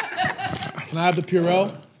 Can I have the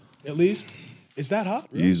Purell, at least? Is that hot?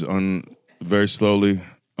 Really? he's very slowly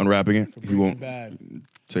unwrapping it. He won't Bad.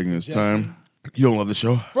 taking his Jesse. time, You don't love the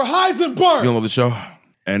show? For Heisenberg. You don't love the show?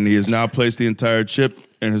 and he has now placed the entire chip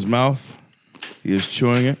in his mouth. He is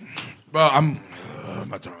chewing it. Bro,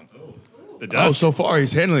 my tongue. The Oh, dust. so far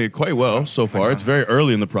he's handling it quite well. So far, it's very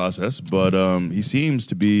early in the process, but he seems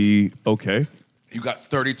to be okay. You got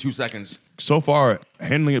 32 seconds. So far,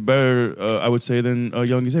 handling it better, I would say, than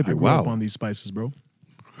young Xavier. I grew up on these spices, bro.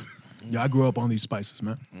 Yeah, I grew up on these spices,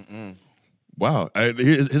 man. Wow.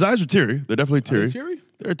 His eyes are teary. They're definitely teary. they teary?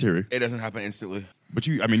 They're teary. It doesn't happen instantly. But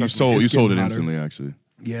you It's sold it getting hotter. instantly. Actually,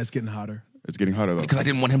 Yeah, it's getting hotter. it's getting hotter though. Because I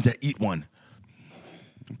didn't want him to eat one.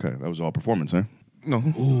 Okay, that was all performance, huh? No.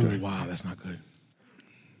 Ooh, wow, that's not good.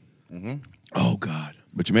 Oh God,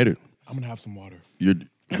 But you made it. I'm gonna have some water. You're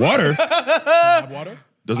water. Have water?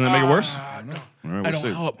 Doesn't that make it worse? I know. All right, I we'll don't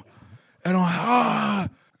see. help. I don't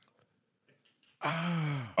help.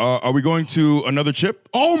 Are we going to another chip?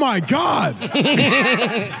 Oh my God!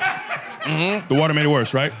 The water made it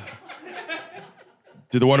worse, right?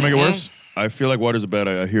 Did the water make it worse? I feel like water's a bad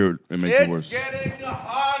idea. I hear it makes it worse. getting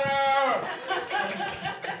hotter.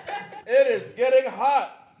 It is getting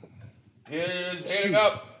hot. He is heating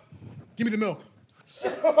up. Give me the milk.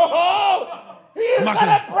 Oh, he is I'm not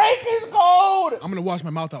gonna gonna- break his code. I'm gonna wash my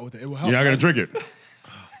mouth out with it. It will help. You're not gonna drink it.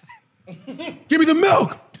 Give me the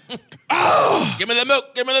milk. Give me the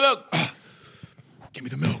milk. Give me the milk. Give me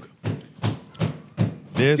the milk.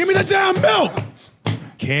 This Give me the damn milk.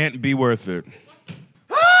 can't be worth it.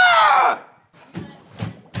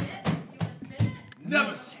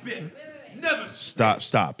 Never spit. Never spit.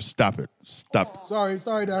 Stop it. Stop. Sorry,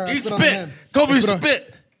 Dara. He spit. Kofi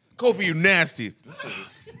spit. Kofi, you nasty.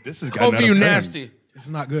 This has gotten out Kofi, you of hand. nasty. This is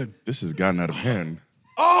not good. This has gotten out of hand.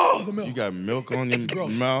 Oh, the milk. You got milk on your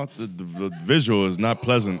gross. mouth. The visual is not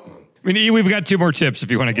pleasant. We've got 2 more chips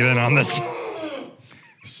if you want to get in on this.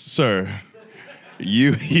 Sir,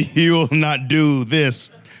 you will not do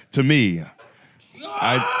this to me.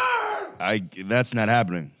 I that's not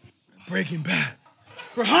happening. Breaking Bad.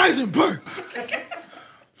 For Heisenberg.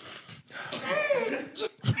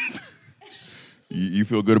 You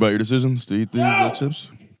feel good about your decisions to eat these chips?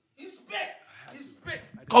 He spit. He spit.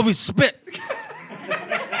 Kofi spit.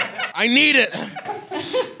 I need it.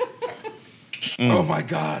 Oh my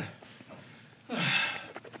God.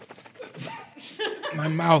 My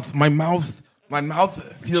mouth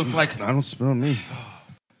feels like I don't smell me.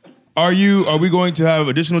 Are we going to have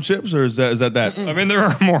additional chips, or is that? I mean, there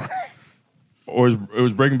are more. Or it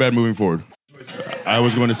was Breaking Bad moving forward? I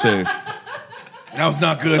was going to say that was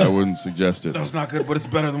not good. I wouldn't suggest it. That was not good, but it's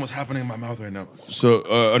better than what's happening in my mouth right now.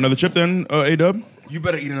 So another chip then, A-Dub? You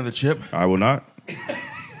better eat another chip. I will not.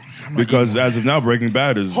 Because as of now, Breaking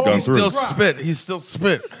Bad has gone He's through. still spit. He's still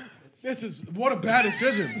spit. What a bad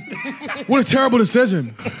decision. What a terrible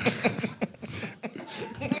decision.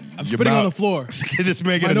 I'm Your spitting on the mouth- floor. Can this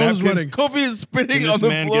man My get a nose is napkin? running. Kofi is spitting Can this on the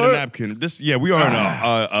man floor. get a napkin? We are in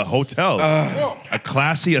a hotel, a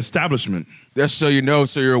classy establishment. Just so you know,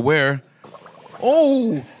 so you're aware.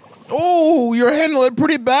 Oh, you're handling it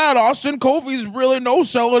pretty bad, Austin. Kofi's really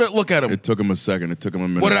no-selling it. Look at him. It took him a second. It took him a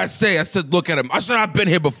minute. What did I say? I said, look at him. I said, I've been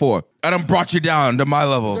here before. I done brought you down to my Is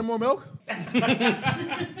there level. more milk?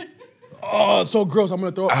 Oh, it's so gross. I'm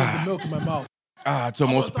gonna throw up the milk in my mouth. It's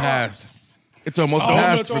almost past. It's almost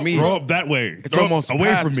past for me. Throw up that way. It's Throw up almost away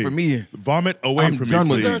past from me. for me. Vomit away I'm from done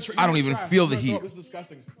me, with please. it. I don't even feel the heat. It's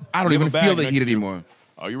disgusting. I don't You have even a bag feel the next heat to you. anymore.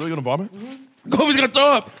 Are you really gonna vomit? Kofi's gonna throw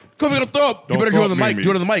up. Kofi's gonna throw up. Don't You better do throw it on the up near mic. me.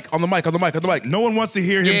 Do it on the mic. On the mic. On the mic. On the mic. No one wants to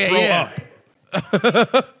hear him Yeah, throw yeah.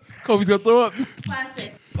 up. Kofi's gonna throw up.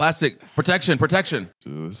 Plastic. Plastic. Protection.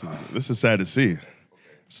 This is sad to see.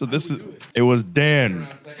 So it was Dan.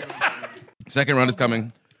 Second round is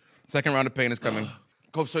coming. Second round of pain is coming.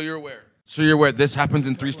 Kofi, so you're aware. So you're aware this happens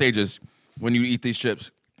in 3 stages when you eat these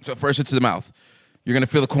chips. So first it's the mouth. You're gonna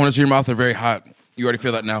feel the corners of your mouth are very hot. You already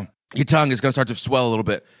feel that now. Your tongue is gonna start to swell a little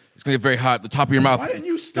bit. It's gonna get very hot. The top of your mouth. Why didn't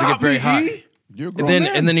you gonna get stop very me, hot. E? You're a And grown then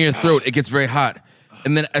man. and then in your throat, it gets very hot.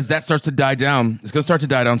 And then as that starts to die down, it's gonna start to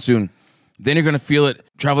die down soon. Then you're gonna feel it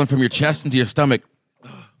traveling from your chest into your stomach.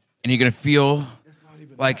 And you're gonna feel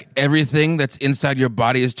like everything that's inside your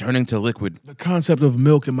body is turning to liquid. The concept of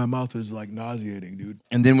milk in my mouth is like nauseating, dude.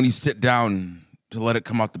 And then when you sit down to let it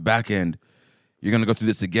come out the back end, you're gonna go through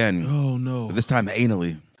this again. Oh no. But this time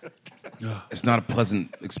anally. It's not a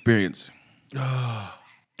pleasant experience.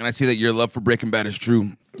 And I see that your love for Breaking Bad is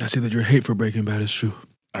true. I see that your hate for Breaking Bad is true.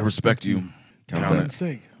 I respect you. Count For it. God's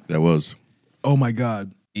sake. That was. Oh my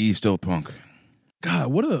God. E still punk.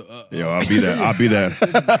 God, what a Yo, I'll be that. I'll be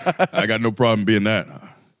that. I got no problem being that.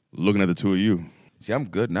 Looking at the two of you. See, I'm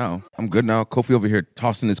good now. Kofi over here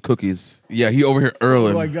tossing his cookies. Yeah, he over here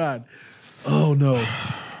earling. oh my God. Oh no.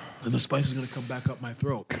 And the spice is gonna come back up my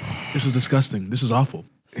throat. This is disgusting. This is awful.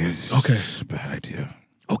 It's Okay. a bad idea.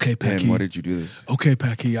 Okay, Packy. And why did you do this? Okay,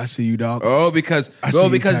 Packy, I see you, dog. Because see you,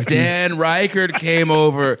 because Packy. Dan Reichert came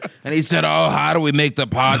over and he said, how do we make the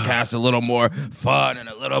podcast a little more fun and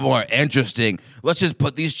a little more interesting? Let's just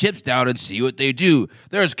put these chips down and see what they do.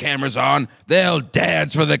 There's cameras on. They'll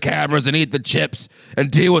dance for the cameras and eat the chips and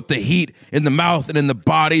deal with the heat in the mouth and in the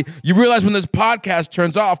body. You realize when this podcast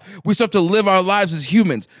turns off, we still have to live our lives as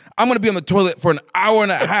humans. I'm going to be on the toilet for an hour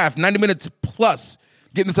and a half, 90 minutes plus,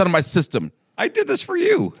 getting this out of my system. I did this for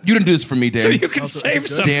you. You didn't do this for me, Dan. So you can save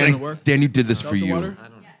something. Dan, you did this for you. Water?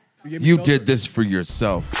 You did this for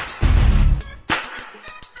yourself.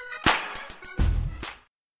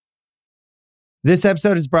 This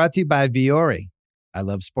episode is brought to you by Viore. I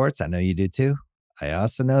love sports. I know you do too. I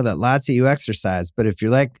also know that lots of you exercise, but if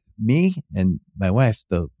you're like me and my wife,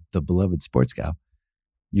 the beloved sports gal,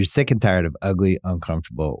 you're sick and tired of ugly,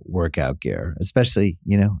 uncomfortable workout gear. Especially,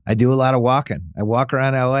 I do a lot of walking. I walk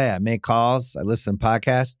around LA. I make calls. I listen to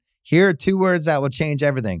podcasts. Here are 2 words that will change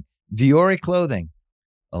everything. Viore Clothing,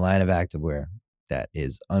 a line of activewear that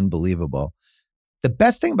is unbelievable. The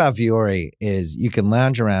best thing about Viore is you can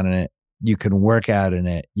lounge around in it. You can work out in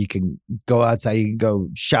it. You can go outside. You can go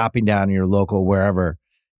shopping down in your local wherever.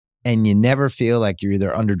 And you never feel like you're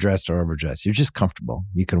either underdressed or overdressed. You're just comfortable.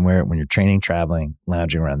 You can wear it when you're training, traveling,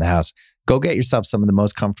 lounging around the house. Go get yourself some of the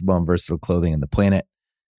most comfortable and versatile clothing on the planet.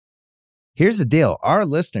 Here's the deal. Our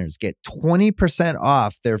listeners get 20%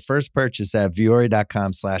 off their first purchase at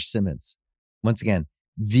Vuori.com/Simmons. Once again,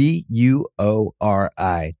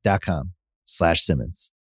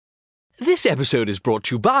 Vuori.com/Simmons. This episode is brought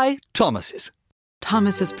to you by Thomas's.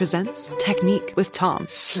 Thomas's presents Technique with Tom.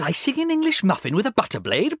 Slicing an English muffin with a butter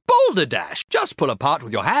blade? Boulder Dash. Just pull apart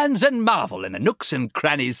with your hands and marvel in the nooks and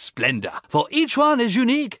crannies' splendor. For each one is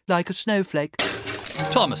unique, like a snowflake.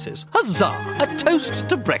 Thomas's. Huzzah! A toast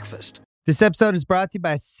to breakfast. This episode is brought to you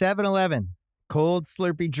by 7-Eleven. Cold,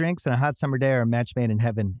 slurpy drinks and a hot summer day are a match made in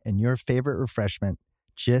heaven, and your favorite refreshment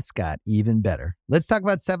just got even better. Let's talk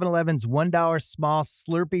about 7-Eleven's $1 small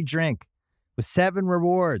slurpy drink with 7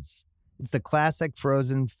 rewards. It's the classic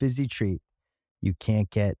frozen fizzy treat you can't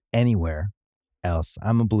get anywhere else.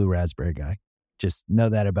 I'm a blue raspberry guy. Just know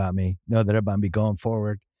that about me. Know that about me going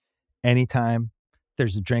forward. Anytime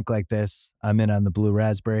there's a drink like this, I'm in on the blue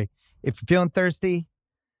raspberry. If you're feeling thirsty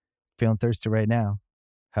right now,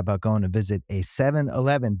 how about going to visit a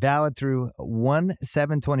 7-Eleven valid through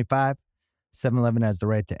 1/7/25? 7-Eleven has the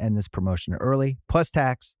right to end this promotion early, plus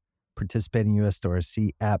tax. Participating U.S. stores.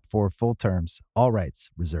 See app for full terms. All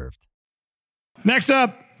rights reserved. Next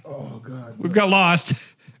up, we've got Lost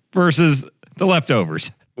versus The Leftovers.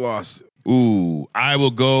 Lost. Ooh, I will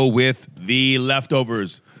go with The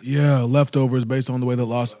Leftovers. Yeah, Leftovers based on the way that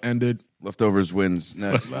Lost ended. Leftovers wins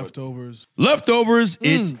next. Leftovers. Leftovers,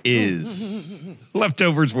 it is.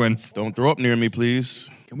 Leftovers wins. Don't throw up near me, please.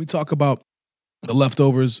 Can we talk about the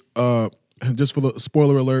Leftovers? Just for the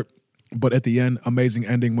spoiler alert, but at the end, amazing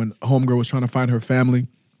ending when Homegirl was trying to find her family.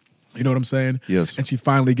 You know what I'm saying? Yes. And she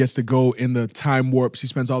finally gets to go in the time warp. She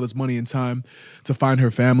spends all this money and time to find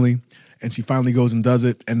her family, and she finally goes and does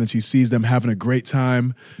it, and then she sees them having a great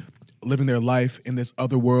time, living their life in this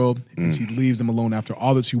other world, and she leaves them alone after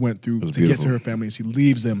all that she went through to get beautiful. to her family, and she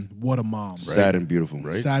leaves them. What a mom. Right? Sad and beautiful,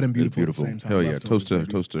 right? Sad and beautiful, Beautiful. at the same time. Hell yeah. Leftovers, baby.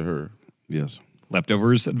 Toast to her. Yes.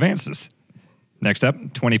 Leftovers advances. Next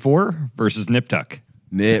up, 24 versus Nip Tuck.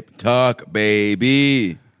 Nip Tuck,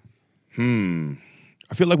 baby. I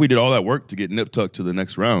feel like we did all that work to get Nip Tuck to the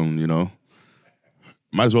next round,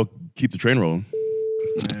 Might as well keep the train rolling.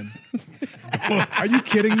 Man. Are you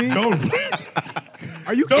kidding me? Don't.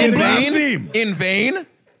 Are you In kidding me? vain? In vain?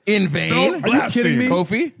 In vain? Don't Are you kidding me?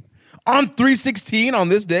 Kofi? On 3/16 on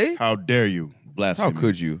this day? How dare you blaspheme? How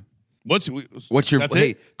could you? What's What's your that's hey,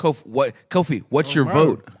 it? Kofi, what's your matter.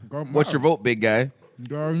 vote? Don't What's your matter. vote, big guy?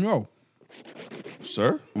 You already know.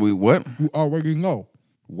 Sir? We what? You already know.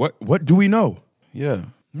 What do we know? Yeah.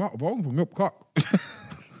 Not voting for Nip Tuck.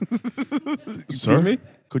 Sir? Me?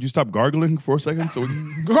 Could you stop gargling for a second? So we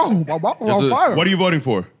can... Go. My mouth is on Just a- fire. What are you voting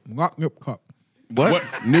for? Not Nip Tuck. What?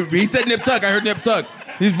 He said Nip Tuck. I heard Nip Tuck.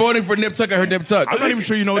 He's voting for Nip Tuck. I heard Nip Tuck. I'm not even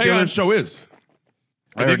sure you know what the Hang other on. show is.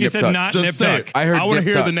 I think you said not Just Nip say Tuck. it. I heard I want to Nip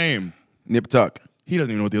hear Tuck. the name. Nip Tuck. He doesn't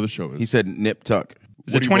even know what the other show is. He said Nip Tuck.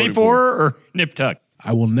 Is What it are you voting 24 or Nip Tuck?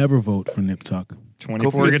 I will never vote for Nip Tuck.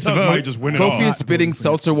 24 Kofi gets a Tuck vote. might just win it Kofi all. is spitting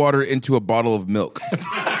seltzer water into a bottle of milk.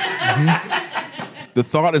 The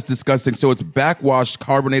thought is disgusting. So it's backwashed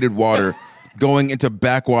carbonated water going into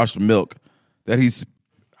backwashed milk. That he's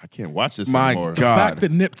I can't watch this my anymore. The fact God.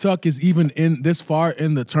 that Nip Tuck is even in this far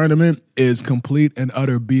in the tournament is complete and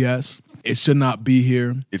utter BS. It should not be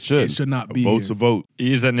here. It should. It should not be Vote's here. a vote.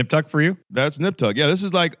 Is that Nip Tuck for you? That's Nip Tuck. Yeah, this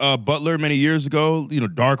is like Butler many years ago.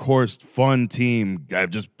 Dark horse, fun team that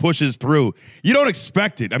just pushes through. You don't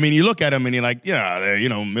expect it. I mean, you look at them and you're like, yeah, they're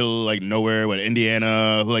middle like nowhere with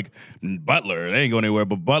Indiana, like Butler. They ain't going anywhere.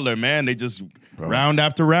 But Butler, man, they just round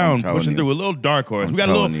after round pushing through. A little dark horse. We got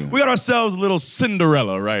ourselves a little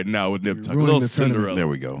Cinderella right now with Nip Tuck. A little Cinderella. There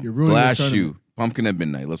we go. You're ruining Glass the tournament. shoe. Pumpkin at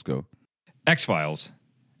midnight. Let's go. X-Files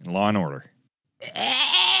and Law and Order.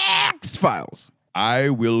 X-Files. I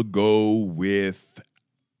will go with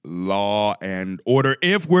Law and Order.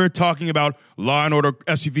 If we're talking about Law and Order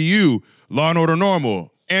SCVU, Law and Order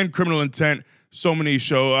Normal, and Criminal Intent, so many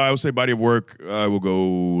shows. I would say body of work. I will go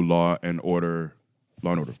Law and Order.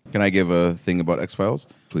 Law and Order. Can I give a thing about X-Files?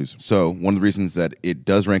 Please. So one of the reasons that it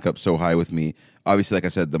does rank up so high with me, obviously, like I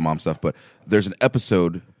said, the mom stuff, but there's an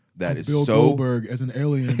episode that is Bill so... Goldberg as an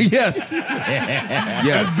alien. Yes.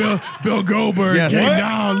 Yes. Bill Goldberg Yes. came What?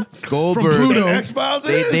 down Goldberg. from Pluto. X-Files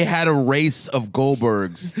They had a race of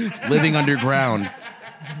Goldbergs living underground,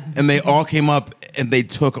 and they all came up and they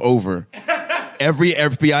took over. Every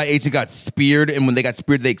FBI agent got speared, and when they got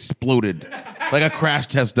speared, they exploded like a crash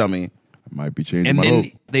test dummy. Might be changing And my then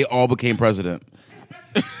vote. they all became president.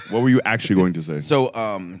 What were you actually going to say? So,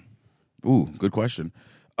 good question.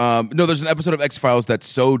 No, there's an episode of X-Files that's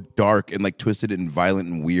so dark and like twisted and violent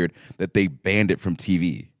and weird that they banned it from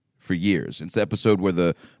TV for years. It's the episode where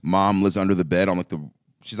the mom lives under the bed on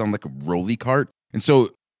she's on like a rolly cart. And so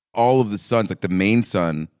all of the sons, like the main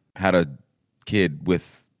son had a kid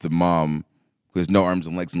with the mom who has no arms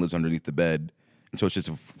and legs and lives underneath the bed. And so it's just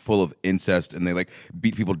full of incest, and they like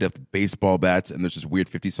beat people to death with baseball bats, and there's this weird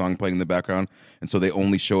 50s song playing in the background. And so they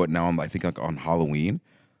only show it now on, I think, like on Halloween.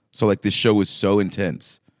 So like this show is so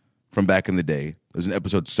intense from back in the day. There's an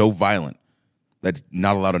episode so violent that's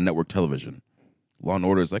not allowed on network television. Law and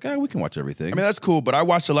Order is like, we can watch everything. I mean, that's cool, but I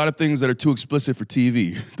watch a lot of things that are too explicit for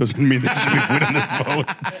TV. Doesn't mean they should be winning this vote.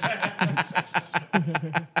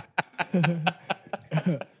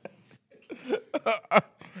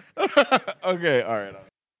 Okay, all right.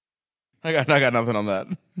 I got nothing on that.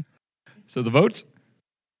 So the votes?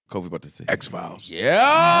 Kofi about to say X-Files.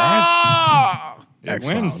 Yeah. It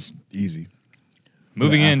wins. Easy.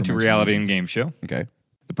 Moving The into aforementioned reality reasons. and game show. Okay.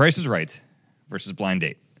 The Price is Right versus Blind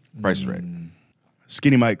Date. Price is right.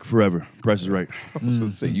 Skinny Mike forever. Price is right. I was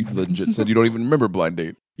gonna say you legit said you don't even remember Blind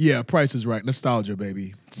Date. Yeah, Price is Right. Nostalgia,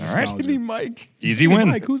 baby. All right. Nostalgia. Mike. Easy win.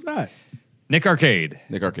 Mike, who's that? Nick Arcade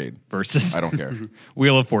Nick Arcade. versus I don't care.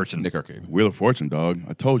 Wheel of Fortune. Nick Arcade. Wheel of Fortune, dog.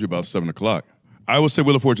 I told you about 7 o'clock. I would say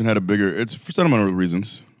Wheel of Fortune had a bigger. It's for sentimental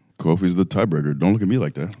reasons. Kofi's the tiebreaker. Don't look at me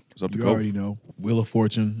like that. It's up to You Kofi. already know. Wheel of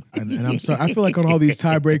Fortune. And I'm sorry. I feel like on all these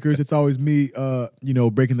tiebreakers, it's always me,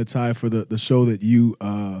 breaking the tie for the show that you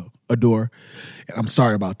adore. And I'm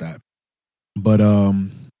sorry about that. But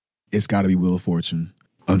it's got to be Wheel of Fortune,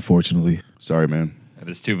 unfortunately. Sorry, man. That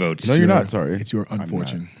is 2 votes. No, you're not. Sorry. It's your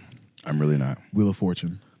unfortune. I'm really not. Wheel of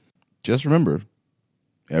Fortune. Just remember,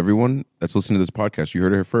 everyone that's listening to this podcast, you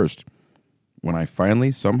heard it here first. When I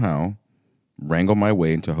finally somehow wrangle my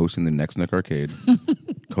way into hosting the next Nick Arcade,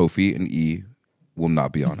 Kofi and E will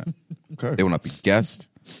not be on it. Okay. They will not be guests.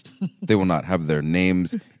 They will not have their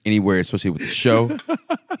names anywhere associated with the show.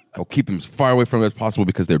 I'll keep them as far away from it as possible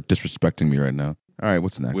because they're disrespecting me right now. All right,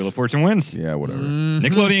 what's next? Wheel of Fortune wins. Yeah, whatever.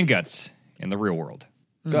 Nickelodeon Guts in the real world.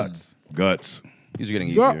 Guts. Guts. These are getting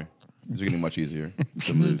easier. These are getting much easier.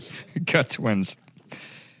 Guts wins.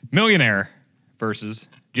 Millionaire versus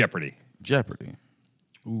Jeopardy. Jeopardy.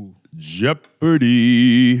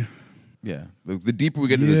 Jeopardy. Yeah. The deeper we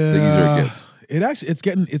get into this, the easier it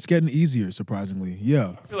gets. It's getting easier, surprisingly.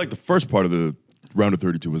 Yeah. I feel like the first part of the round of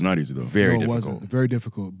 32 was not easy, though. Very No, it difficult. wasn't. Very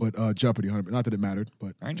difficult. But Jeopardy, 100%. Not that it mattered,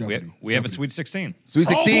 but All right, Jeopardy. we have a Sweet 16. Sweet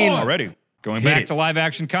 16. Already. Going Hit back it. to live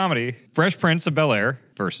action comedy, Fresh Prince of Bel-Air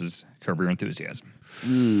versus Curb Your Enthusiasm.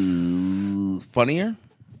 Funnier?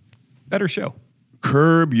 Better show.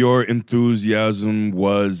 Curb Your Enthusiasm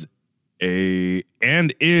was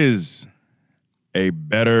and is a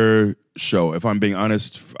better show. If I'm being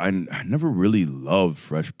honest, I never really loved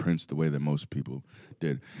Fresh Prince the way that most people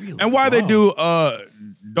did. And why they do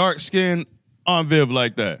dark skin on Viv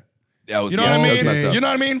like that. That was, You know what I that was messed mean? up. You know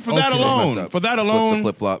what I mean? For Okay. that That That was alone. messed up. For that alone. The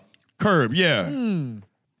flip-flop. Curb, yeah.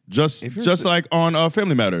 Just If you're like on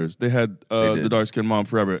Family Matters. They had They did. the dark skinned mom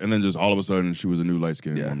forever, and then just all of a sudden she was a new light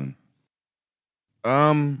skinned Yeah. woman.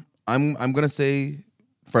 I'm gonna say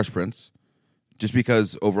Fresh Prince, just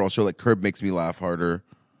because overall show like Curb makes me laugh harder.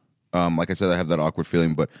 Like I said, I have that awkward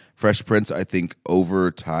feeling, but Fresh Prince, I think over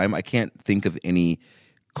time, I can't think of any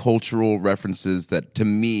cultural references that to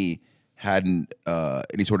me hadn't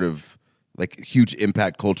any sort of like huge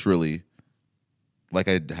impact culturally like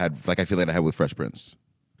I feel like I had with Fresh Prince.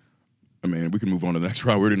 I mean, we can move on to the next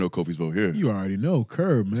round. We already know Kofi's vote here. You already know.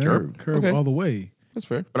 Curb, man. Curb. Okay. All the way. That's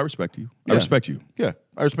fair. But I respect you. Yeah. I respect you. Yeah,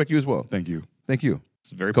 I respect you as well. Thank you. Thank you.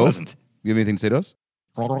 It's very Cole? pleasant. You have anything to say to us?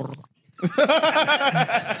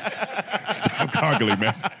 Stop goggling,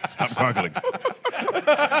 man. Stop goggling.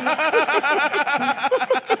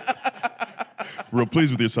 Real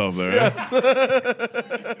pleased with yourself there.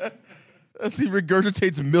 As he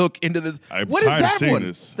regurgitates milk into this. I'm What is tired of that seeing one?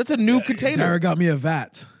 this. That's a new container. Dara got me a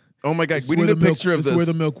vat. Oh my God, It's we where need a the milk- picture of it's this. where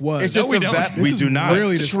the milk was. It's No, just we a don't. vat. We This do is not.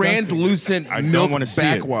 really disgusting. Translucent I don't milk wanna see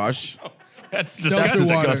it. backwash. That's Seltzer That's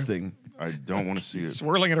disgusting. water. disgusting. I don't want to see it.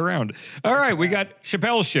 Swirling it around. All right, we got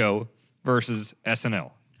Chappelle's Show versus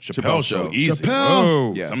SNL. Chappelle Show. Easy. Chappelle.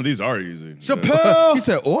 Oh, Yeah. Some of these are easy. Chappelle. He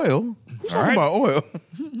said oil. Who's talking right. about oil?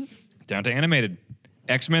 down to animated.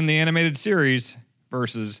 X-Men the animated series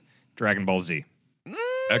versus Dragon Ball Z.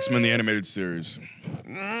 X-Men the animated series.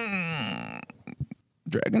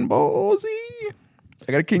 Dragon Ball Z.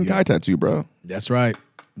 I got a King Kai tattoo, bro. That's right.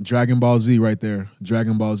 Dragon Ball Z right there.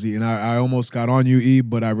 Dragon Ball Z. And I almost got on you, E,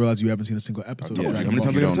 but I realized you haven't seen a single episode of you. Dragon How many Ball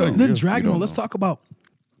times Z. did I tell you? Then You Dragon don't Ball, let's know. talk about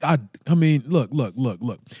I mean, look.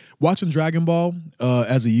 Watching Dragon Ball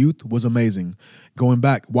as a youth was amazing. Going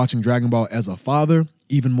back, watching Dragon Ball as a father,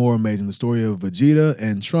 even more amazing. The story of Vegeta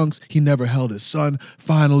and Trunks, he never held his son.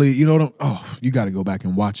 Finally, you got to go back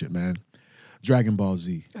and watch it, man. Dragon Ball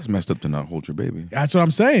Z. That's messed up to not hold your baby. That's what I'm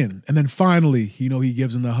saying. And then finally, he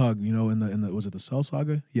gives him the hug, in the was it the Cell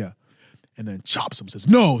Saga? Yeah. And then chops him, says,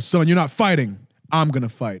 "No, son, you're not fighting. I'm going to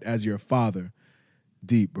fight as your father."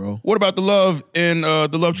 Deep, bro. What about the love in the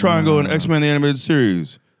love triangle in X-Men the animated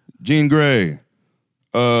series? Jean Grey,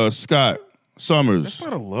 Scott Summers. That's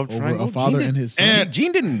not a love Over triangle. a father Gene and did- his son. And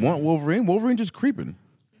Gene didn't want Wolverine. Wolverine just creeping.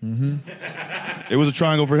 It was a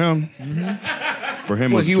triangle for him. For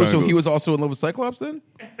him, Well, it was a triangle. he was also in love with Cyclops then?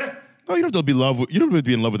 No, you don't have to be you don't have to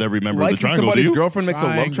be in love with every member of the Like triangle. somebody's do you? girlfriend makes a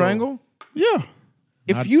love Triangle. triangle? Yeah.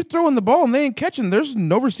 If you throw in the ball and they ain't catching, there's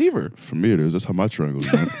no receiver. For me, it is. That's how my triangle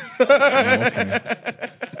is. Man.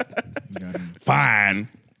 Got him. Fine.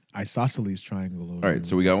 Isosceles triangle. All right,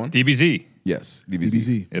 so we got one? DBZ. Yes, DBZ.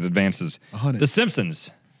 DBZ. It advances. 100. The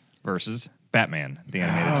Simpsons versus Batman, the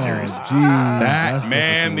animated series.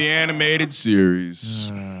 Batman the animated series.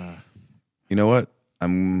 You know what?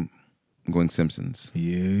 I'm going Simpsons.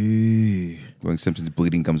 Yeah. Going Simpsons,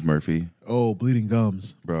 Bleeding Gums Murphy. Oh, Bleeding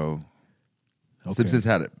Gums. Bro. Okay. Simpsons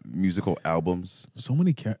had musical albums. So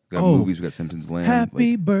many We got movies. We got Simpsons Land.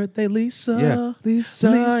 Happy like- birthday, Lisa. Yeah.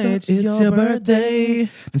 Lisa, it's your birthday.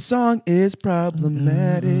 The song is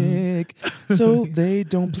problematic, so they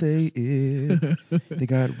don't play it. They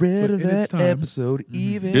got rid of But in its that time. episode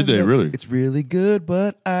even Did they though really? It's really good,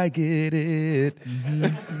 but I get it.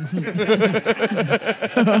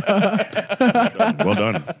 Well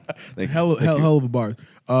done. Hell of a bar.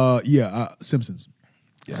 Simpsons.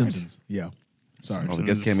 Simpsons. Yeah. Sorry. All the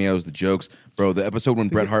guest cameos, the jokes. Bro, the episode when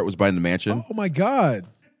Bret Hart was buying the mansion. Oh my God.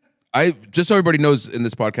 I just so everybody knows in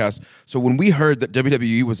this podcast. So when we heard that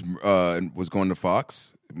WWE was going to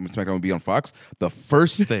Fox, SmackDown would be on Fox, the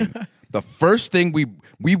first thing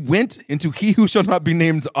we went into He Who Shall Not Be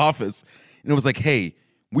Named's office, and it was like, hey,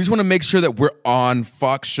 we just want to make sure that we're on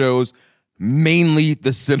Fox shows, mainly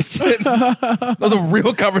The Simpsons. That was a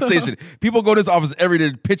real conversation. People go to his office every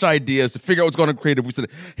day to pitch ideas to figure out what's going on creative. We said,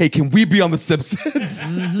 hey, can we be on The Simpsons?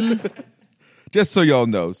 Just so y'all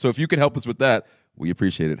know. So if you can help us with that, we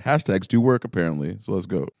appreciate it. Hashtags do work, apparently. So let's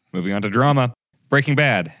go. Moving on to drama. Breaking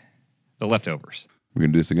Bad. The Leftovers. We're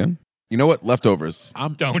going to do this again? You know what? Leftovers.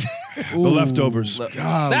 Don't. The Leftovers.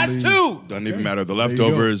 That's two! Doesn't even matter. The you go.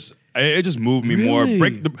 Leftovers. It just moved me more.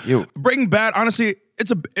 Really? Breaking Bad. Honestly,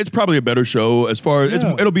 it's probably a better show as far as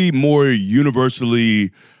Yeah. it'll be more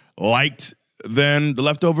universally liked than The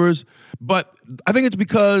Leftovers. But I think it's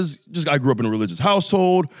because just I grew up in a religious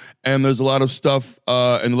household, and there's a lot of stuff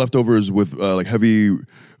in The Leftovers with like heavy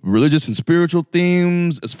religious and spiritual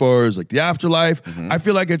themes as far as like the afterlife. I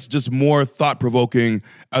feel like it's just more thought provoking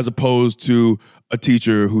as opposed to a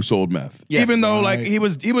teacher who sold meth. Yes. Even though like Right. he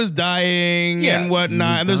was dying Yeah. and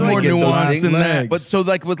whatnot, and there's dying. more I get those nuance things. than that. Legs. But so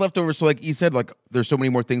like with Leftovers, so like you said, like there's so many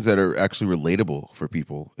more things that are actually relatable for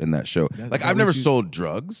people in that show. Like that I've never what you- sold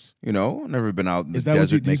drugs, never been out in Is the that what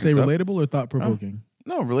desert you say? making stuff. Relatable or thought provoking?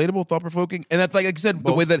 No, relatable, thought provoking, and that's like you said, the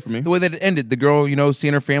Both way that for me. it ended. The girl,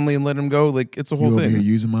 seeing her family and letting him go, like it's a You whole over here thing.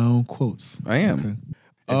 using my own quotes. I am. Okay.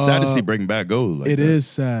 It's sad to see Breaking Bad go. Like It that. is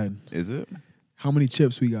sad. Is it? How many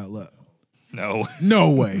chips we got left? No. No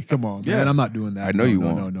way. Come on, Yeah. man. I'm not doing that. I know No, you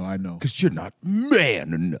no, won't. No, I know. Because you're not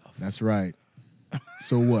man enough. That's right.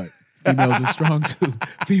 So what? Females are strong too.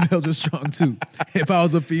 Females are strong too. If I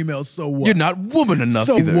was a female, so what? You're not woman enough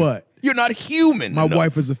So either. what? You're not human My enough.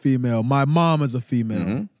 wife is a female. My mom is a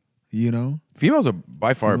female. You know? Females are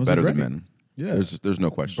by far Females are better than great. men. Yeah. There's no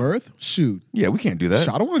question. Birth? Shoot. Yeah, we can't do that.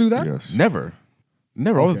 I don't want to do that. Yes. Never. All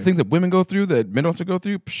the Okay. things that women go through that men don't have to go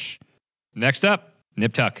through. Psh. Next up,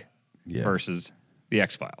 Nip Tuck Yeah. versus the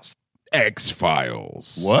X-Files.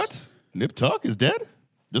 X-Files. What? Nip Tuck is dead?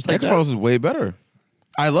 Just like X-Files is way better.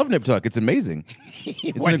 I love Nip Tuck. It's amazing. It's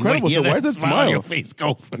incredible. So why does it smile? on your face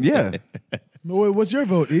go? Yeah. What's your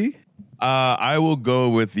vote, E? I will go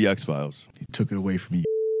with the X-Files. He took it away from me.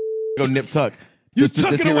 Go Nip Tuck. You Just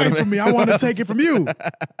took it get rid away of from me. I want to take it from you.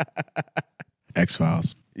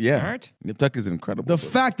 X-Files. Yeah. All right. Nip Tuck is incredible. The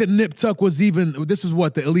fact that Nip Tuck was even, this is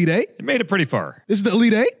what, the Elite Eight? It made it pretty far. This is the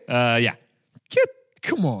Elite Eight? Yeah.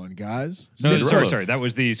 Come on, guys. No, sorry. That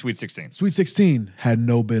was the Sweet 16. Sweet 16 had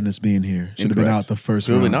no business being here. Should have been Incorrect. out the first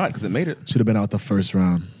Clearly round. not, because it made it. Should have been out the first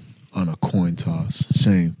round on a coin toss.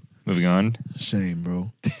 Shame. Moving on Shame,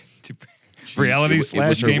 bro. to reality It was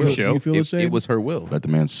slash her game will. Do show. you feel ashamed? It was her will. Let the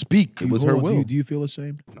man speak. It was Hold her on, will. Do you feel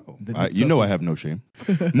ashamed? That You Nip know Tuck- I have no shame.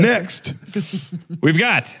 Next. We've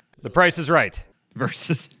got The Price is Right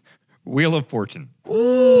versus Wheel of Fortune.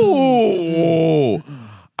 Ooh.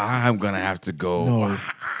 I'm going to have to go. No.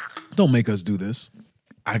 Don't make us do this.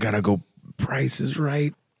 I got to go. Price is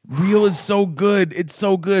Right. Wheel is so good. It's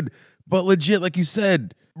so good. But legit, like you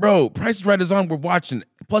said, bro, Price is Right is on. We're watching.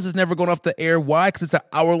 Plus, it's never going off the air. Why? Because it's an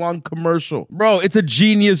hour-long commercial. Bro, it's a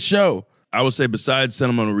genius show. I would say besides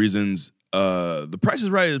sentimental reasons, The Price is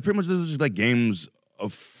Right is pretty much this is just like games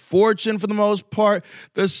of fortune for the most part.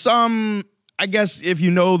 There's some, I guess, if you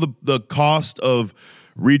know the cost of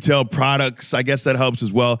retail products, I guess that helps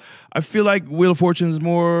as well. I feel like Wheel of Fortune is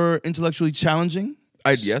more intellectually challenging.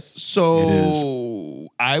 Yes. So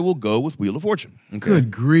I will go with Wheel of Fortune. Good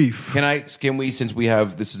grief. Can we, since we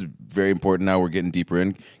have, this is very important now, we're getting deeper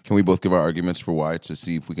in, can we both give our arguments for why to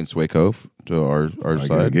see if we can sway Cove to our I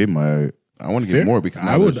side? gave my. I want to get more because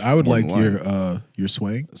now I would there's more like than one. your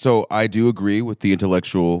swing. So I do agree with the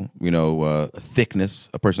intellectual, thickness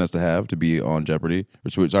a person has to have to be on Jeopardy.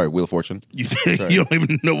 Sorry, Wheel of Fortune. You don't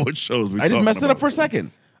even know what shows we I just messed it up for a second.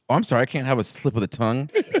 Oh, I'm sorry. I can't have a slip of the tongue.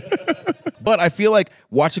 But I feel like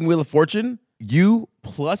watching Wheel of Fortune, you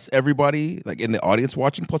plus everybody like in the audience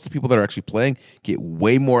watching, plus the people that are actually playing, get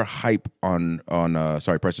way more hype on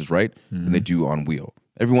Price is Right than they do on Wheel.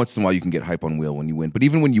 Every once in a while, you can get hype on Wheel when you win. But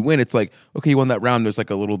even when you win, it's like, okay, you won that round. There's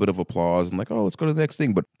like a little bit of applause and like, oh, let's go to the next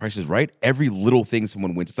thing. But Price is Right, every little thing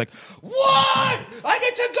someone wins, it's like, what? I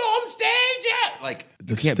get to go on stage yet? Like,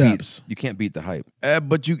 The steps. you can't beat the hype.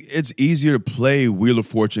 But it's easier to play Wheel of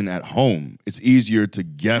Fortune at home. It's easier to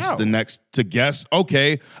guess How?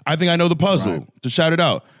 Okay, I think I know the puzzle, to shout it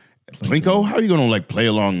out. Plinko? How are you going to like play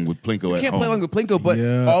along with Plinko You at can't home? play along with Plinko, but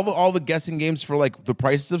Yeah. all the guessing games for like the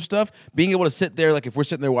prices of stuff, being able to sit there, like if we're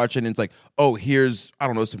sitting there watching and it's like, oh, here's, I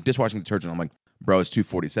don't know, some dishwashing detergent. I'm like, bro, it's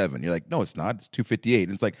 $247. You're like, no, it's not. It's $258.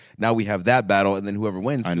 And it's like, now we have that battle, and then whoever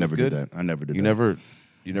wins I feels never good. did that. I never did You that.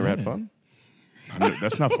 never had fun?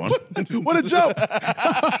 That's not fun. What a joke.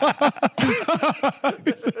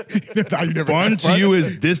 Fun to you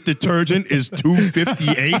is this detergent is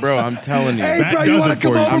 $258. Bro, I'm telling you. Hey, That bro, you does want it to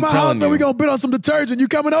come for you. over I'm my house, telling man? you. We going to bid on some detergent. You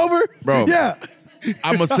coming over? Bro. Yeah.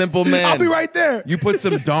 I'm a simple man. I'll be right there. You put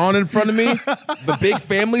some Dawn in front of me, the big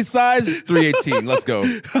family size, $318. Let's go.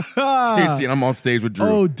 $318. I'm on stage with Drew.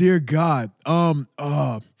 Oh, dear God.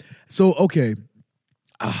 So, okay.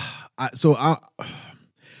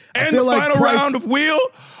 And feel the like final Price- round of Wheel,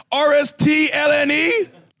 RSTLNE.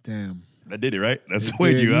 Damn. I did it, right? That's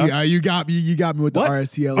what you Yeah, got. you got me. You got me with What? the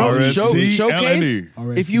RSTL. Bro, RSTLNE. showcase.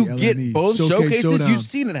 If you get RSTLNE. both Showcase showcases, showdown. you've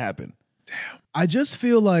seen it happen. I just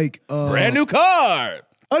feel like Brand new car.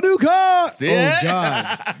 a new car. Yeah. Oh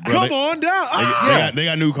God! Bro, Come they- on down. They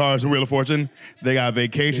got new cars in Wheel of Fortune. They got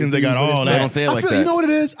vacations. They got all They that. don't say it I like feel, that. you know what it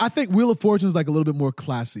is? I think Wheel of Fortune is like a little bit more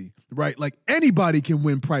classy, right? Like anybody can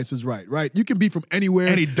win Price is Right, right? You can be from anywhere.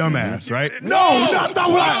 Any dumbass, right? No, that's not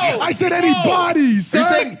what I said. Anybody,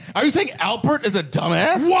 sir. Are you saying Alpert is a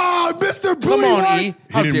dumbass? Wow, Mr. Booty Come on, Wine. E.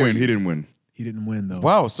 How He didn't dare win. you? He didn't win. He didn't win though.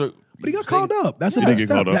 Wow. So, But he got saying- called up. That's the He next did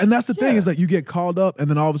get step. called up. And that's the thing Yeah. is that you get called up, and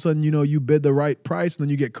then all of a sudden, you bid the right price, and then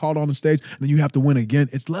you get called on the stage, and then you have to win again.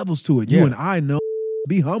 It's levels to it. You Yeah. and I know.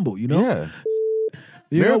 Be humble. Yeah. You know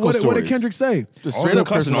Miracle what did stories. Kendrick say? Just All straight this up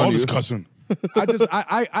cussing. cursing on All you. this cussing.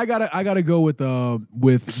 I gotta go with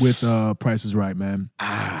Price is Right, man.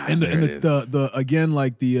 And there it is. the again,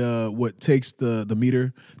 like the what takes the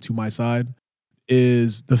meter to my side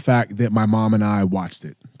is the fact that my mom and I watched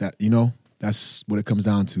it. That's what it comes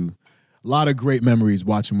down to. A lot of great memories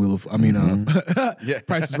watching Wheel of.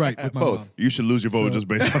 Price is Right with my Both. mom. You should lose your vote just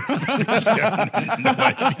based on no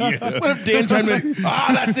idea. What if Dan chimed in?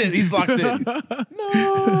 That's it. He's locked in.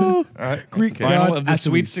 No. Greek Final God of the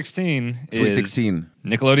Sweet Achilles. 16 Sweet is 16.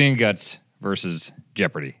 Nickelodeon Guts versus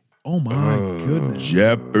Jeopardy. Oh my goodness.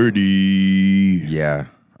 Jeopardy. Yeah.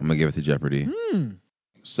 I'm going to give it to Jeopardy.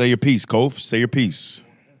 Say your piece, Kof. Say your piece.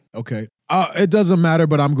 Okay. It doesn't matter,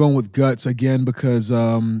 but I'm going with Guts again because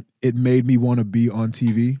it made me want to be on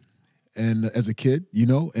TV and as a kid,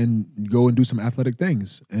 and go and do some athletic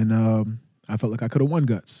things. And I felt like I could have won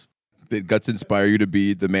Guts. Did Guts inspire you to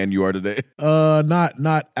be the man you are today?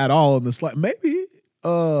 Not at all in the slight. Maybe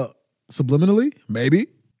subliminally. Maybe.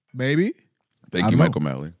 Thank I you, know. Michael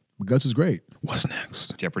Malley. But Guts is great. What's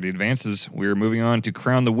next? Jeopardy advances. We're moving on to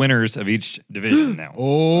crown the winners of each division now.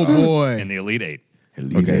 Oh boy. In the Elite Eight.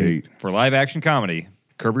 Okay. For live action comedy,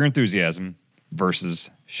 Curb Your Enthusiasm versus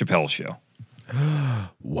Chappelle's Show.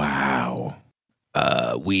 Wow.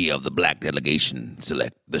 We of the black delegation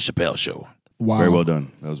select the Chappelle Show. Wow. Very well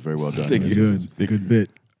done. That was very well done. Thank you. Good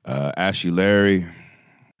bit. Ashy Larry.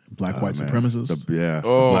 Black white Man. supremacists. The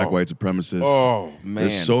Oh. black white supremacists. Oh, man.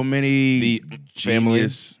 There's so many The family.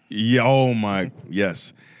 genius. Yeah, oh my,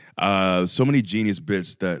 yes. So many genius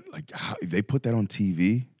bits that how, they put that on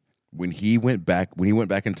TV. When he went back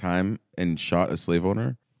in time and shot a slave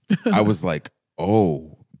owner, I was like,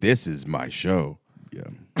 oh, this is my show. Yeah.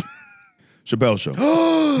 Chappelle Show.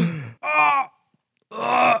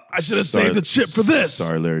 I should have saved the chip for this.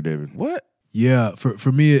 Sorry, Larry David. What? Yeah,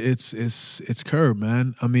 for me, it's Curb,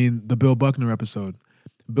 man. I mean, the Bill Buckner episode.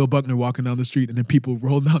 Bill Buckner walking down the street and then people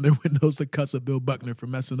roll down their windows to cuss at Bill Buckner for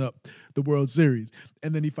messing up the World Series.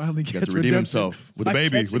 And then he finally gets to redeem redemption himself with a by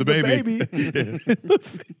baby, catching with a the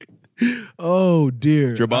baby. Oh,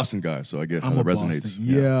 dear. You're a Boston guy, so I get how I'm that a resonates. Boston.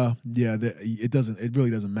 Yeah. It really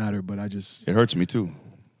doesn't matter, but It hurts me too.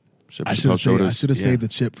 I should have saved the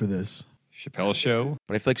chip for this. Chappelle's Show.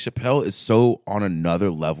 But I feel like Chappelle is so on another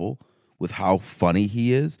level with how funny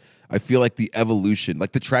he is. I feel like the evolution,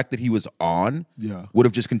 like the track that he was on, would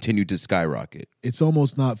have just continued to skyrocket. It's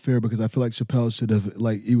almost not fair because I feel like Chappelle should have,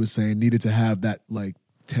 like he was saying, needed to have that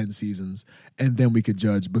 10 seasons and then we could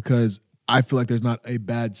judge because I feel like there's not a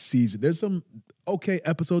bad season. There's some okay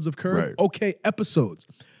episodes of Curb, Right. okay episodes.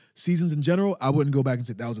 Seasons in general, I wouldn't go back and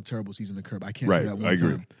say that was a terrible season of Curb. I can't say Right, that one I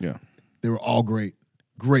agree. time. Yeah. They were all great.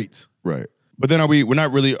 Great. Right. But then are we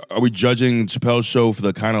judging Chappelle's Show for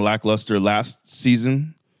the kind of lackluster last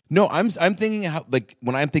season? No, I'm thinking how, like,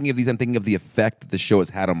 when I'm thinking of these, I'm thinking of the effect that the show has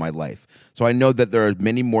had on my life. So I know that there are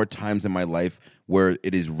many more times in my life where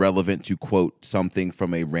it is relevant to quote something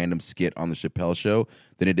from a random skit on the Chappelle Show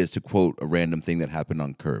than it is to quote a random thing that happened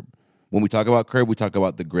on Curb. When we talk about Curb, we talk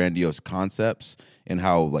about the grandiose concepts and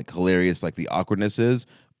how hilarious the awkwardness is,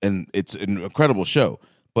 and it's an incredible show.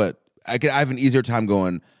 But I have an easier time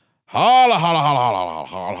going holla holla holla holla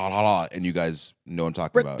holla holla holla, and you guys know what I'm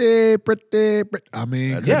talking about. Pretty. I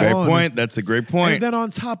mean, That's a great point. That's a great point. And then on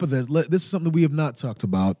top of this, this is something we have not talked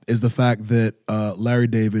about, is the fact that Larry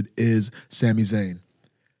David is Sami Zayn.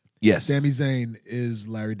 Yes, Sami Zayn is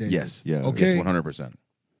Larry David. Yes, Yeah. Okay. yes, 100%.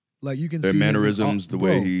 Like you can Their see him in- mannerisms, the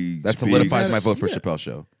way he That speaks. solidifies my vote for Chappelle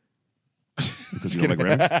Show. Because you don't like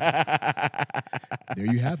Rams? There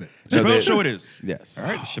you have it. No, Chappelle's Show it is. Yes, All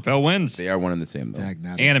right, Chappelle wins. they are one and the same though. Dag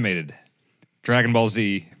nabbit. Animated. Dragon Ball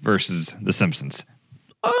Z versus The Simpsons.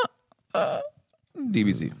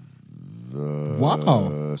 DBZ.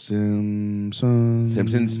 Wow. Simpsons.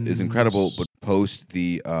 Simpsons is incredible, but post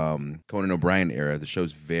the Conan O'Brien era, the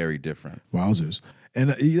show's very different. Wowzers.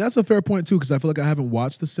 And that's a fair point, too, because I feel like I haven't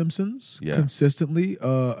watched The Simpsons Yeah. consistently.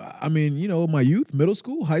 I mean, my youth, middle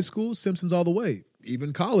school, high school, Simpsons all the way.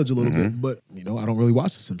 Even college a little bit. But, I don't really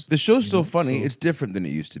watch The Simpsons. The show's still funny. It's different than it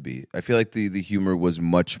used to be. I feel like the humor was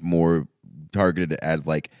much more targeted at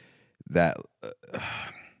that.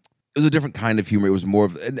 It was a different kind of humor. It was more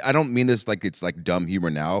of, and I don't mean this like it's dumb humor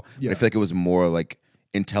now. Yeah. But I feel like it was more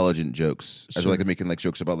intelligent jokes. I feel like they're making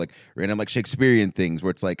jokes about random Shakespearean things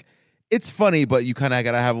where it's it's funny, but you kind of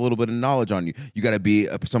got to have a little bit of knowledge on you. You got to be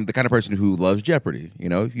the kind of person who loves Jeopardy. You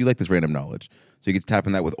like this random knowledge. So you get to tap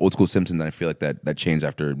in that with old school Simpsons, and I feel like that changed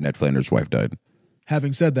after Ned Flanders' wife died.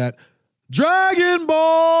 Having said that, Dragon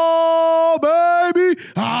Ball, baby!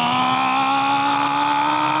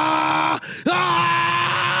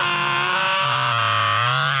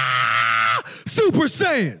 Super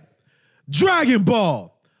Saiyan! Dragon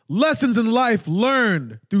Ball! Lessons in life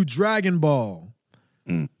learned through Dragon Ball.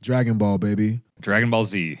 Dragon Ball, baby. Dragon Ball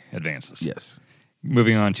Z advances. Yes.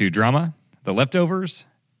 Moving on to drama. The Leftovers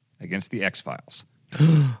against the X-Files.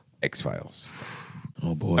 X-Files.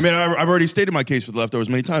 Oh boy. I mean, I've already stated my case for The Leftovers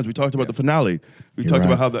many times. We talked about the finale. We talked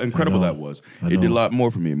about how incredible that was. It did a lot more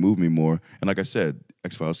for me. It moved me more. And like I said,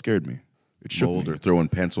 X-Files scared me. It shook Mulder me. throwing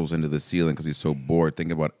pencils into the ceiling because he's so bored,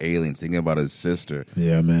 thinking about aliens, thinking about his sister.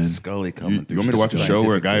 Yeah, man. Scully coming through. You want me to watch a show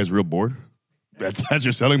where a guy is real bored? That's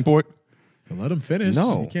your selling point? Let him finish.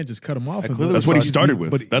 No. You can't just cut him off. That's what he started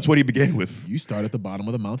with. That's what he began with. You start at the bottom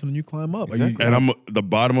of the mountain and you climb up. Exactly. And I'm the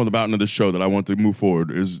bottom of the mountain of the show that I want to move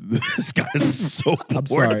forward is this guy's so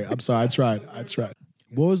bored. I'm sorry. I tried.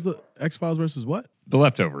 What was the X-Files versus what? The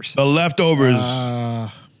Leftovers. The Leftovers.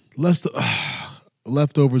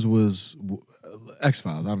 Leftovers was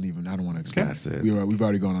X-Files. I don't want to explain. That's it. We've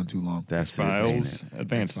already gone on too long. That's Files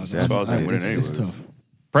advances. X-Files ain't winning It's anyway. tough.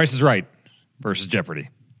 Price is Right versus Jeopardy.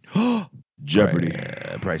 Jeopardy.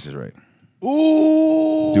 Price is Right.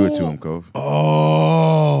 Ooh. Do it to him, Cove.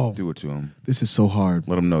 Oh. Do it to him. This is so hard.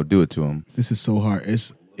 Let him know. Do it to him. This is so hard.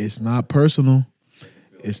 It's not personal.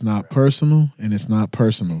 It's not personal, and it's not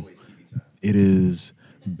personal. It is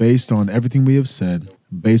based on everything we have said,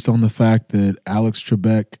 based on the fact that Alex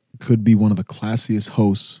Trebek could be one of the classiest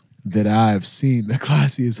hosts that I've seen, the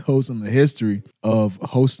classiest host in the history of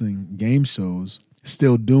hosting game shows,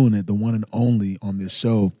 still doing it, the one and only on this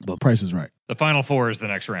show. But Price is Right. The Final Four is the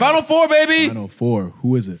next round. Final Four, baby. 904.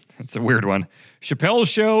 Who is it? It's a weird one. Chappelle's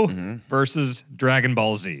Show versus Dragon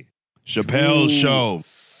Ball Z. Chappelle's Show.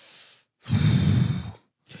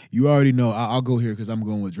 You already know. I'll go here because I'm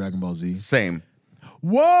going with Dragon Ball Z. Same.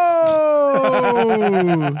 Whoa!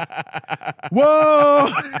 Whoa!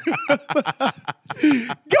 Got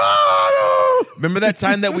him! Remember that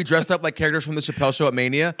time that we dressed up like characters from the Chappelle Show at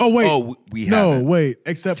Mania? Oh, wait. Oh, we No, haven't. wait.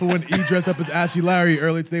 Except for when he dressed up as Ashley Larry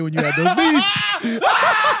earlier today when you had those knees.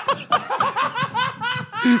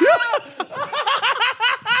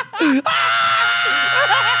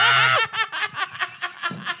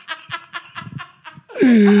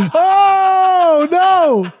 Oh,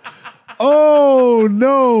 no! Oh,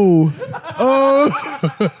 no! Oh!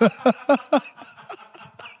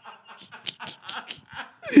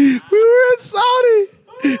 We were in Saudi,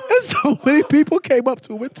 and so many people came up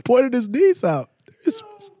to him and pointed his knees out.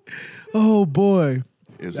 Oh boy,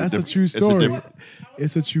 that's a true story.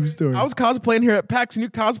 It's a true story. I was cosplaying here at PAX, and you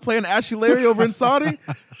cosplaying Ashley Larry over in Saudi.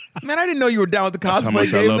 Man, I didn't know you were down with the That's how cosplay much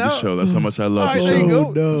I game love now. the show. That's how much I love All right, the there show. you go.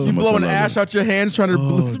 Oh, no. You So much blowing I love ash it. out your hands, trying to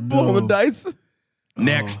blow the no. dice.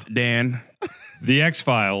 Next, Dan. The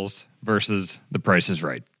X-Files versus The Price is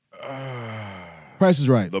Right. Price is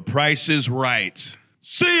Right. The Price is Right.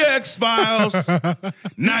 See X-Files.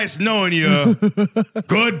 Nice knowing you.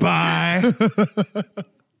 Goodbye.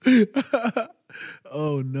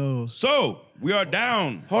 Oh no. So, we are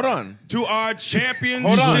down Hold on. to our championship.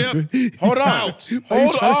 Hold on. Hold on. bout.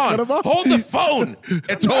 Hold cut him on. off? Hold the phone. It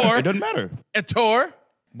Ettore. doesn't matter. Ettore.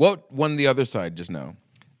 What won the other side just now?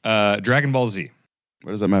 Dragon Ball Z.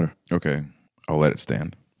 What does that matter? Okay. I'll let it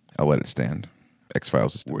stand.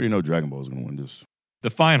 X-Files is We already know Dragon Ball is going to win this. The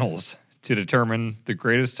finals to determine the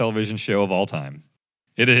greatest television show of all time.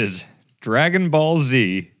 It is Dragon Ball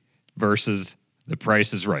Z versus The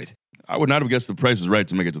Price is Right. I would not have guessed The Price is Right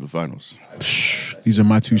to make it to the finals. These are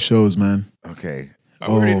my two shows, man. Okay.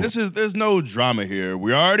 There's no drama here.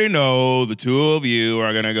 We already know the two of you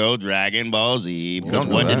are going to go Dragon Ball Z because don't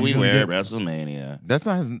know what that. did we You don't wear at get- WrestleMania? That's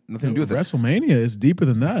not has nothing to do with it. WrestleMania is deeper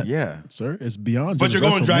than that. Yeah. Sir, it's beyond. But just you're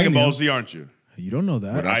going Dragon WrestleMania. Ball Z, aren't you? You don't know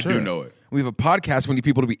that. I do know it. We have a podcast we need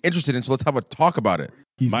people to be interested in, so let's have a talk about it.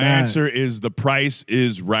 He's My mad. answer is The Price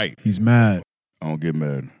is Right. He's mad. I don't get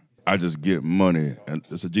mad. I just get money. And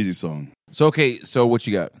it's a Jeezy song. So, okay, so what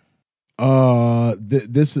you got?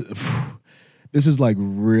 This is like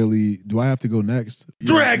really. Do I have to go next?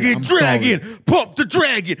 Dragon, I'm stalling. pump the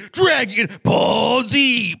Dragon Ball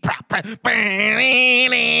Z.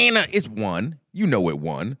 It's one. You know it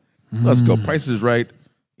won. Let's go. Price is Right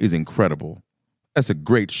is incredible. That's a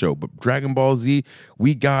great show. But Dragon Ball Z,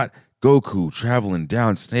 we got Goku traveling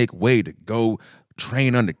down Snake Way to go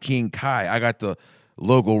train under King Kai. I got the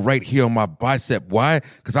logo right here on my bicep. Why?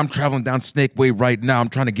 Because I'm traveling down Snake Way right now. I'm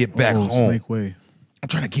trying to get back home. Snake Way. I'm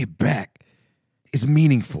trying to get back. It's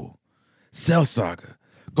meaningful. Cell Saga.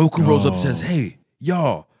 Goku rolls up and says, hey,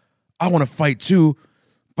 y'all, I want to fight too,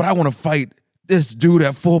 but I want to fight this dude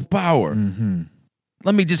at full power. Mm-hmm.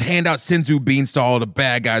 Let me just hand out Senzu beans to all the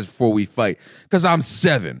bad guys before we fight. Because I'm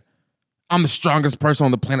 7. I'm the strongest person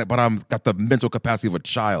on the planet, but I've got the mental capacity of a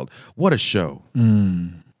child. What a show.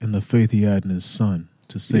 And the faith he had in his son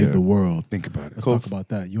to save the world. Think about it. Let's talk about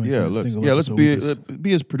that. You ain't Yeah, seen a single let's episode.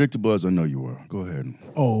 be as predictable as I know you are. Go ahead.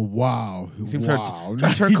 Oh wow! seem Wow!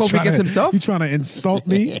 trying to turn You Kofi trying against to- himself? You trying to insult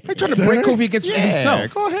me? I'm trying to break Kofi against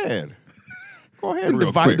himself. Go ahead. Go ahead.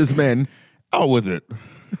 Divide this man. Out with it.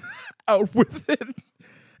 Out with it.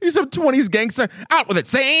 You some 20s gangster. Out with it,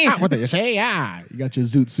 say. Out with it, you say, yeah. You got your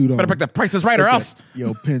zoot suit on. Better pick the prices right or else.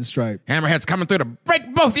 Yo, pinstripe. Hammerhead's coming through to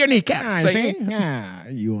break both your kneecaps. See? Yeah.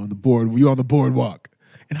 You on the board. You on the boardwalk.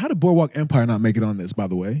 And how did Boardwalk Empire not make it on this, by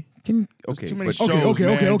the way? Okay, Too many but- shows, okay,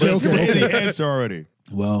 man. okay. Just say the answer already.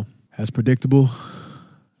 Well, as predictable.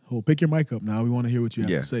 Well, pick your mic up now. We want to hear what you have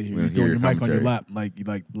Yeah, to say here. we You're wanna throwing hear your your mic on your commentary. lap,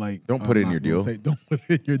 like. Don't put it in I'm your not gonna deal. say, don't put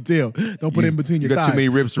it in your deal. Don't put it in between you your got thighs. too many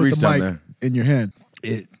ribs to Put reach the down mic there. in your hand.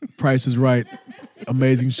 Price is Right.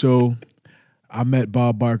 Amazing show. I met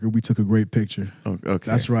Bob Barker. We took a great picture. Oh, okay.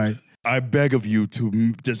 That's right. I beg of you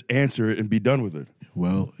to just answer it and be done with it.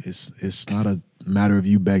 Well, it's not a matter of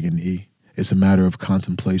you begging, E. It's a matter of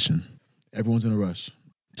contemplation. Everyone's in a rush.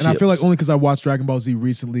 And I feel like only because I watched Dragon Ball Z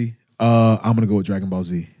recently, I'm going to go with Dragon Ball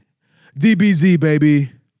Z. DBZ,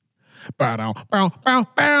 baby.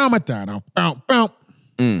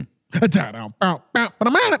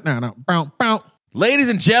 Ladies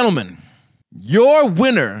and gentlemen, your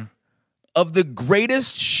winner of the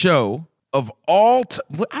greatest show of all time.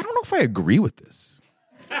 I don't know if I agree with this.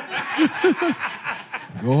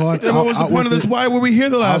 Go hard. Then what was the point of this? Why were we here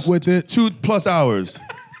the last with it. 2+ hours?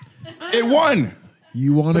 It won.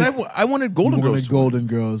 You wanted, I wanted Golden Girls. Golden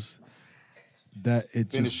Girls. That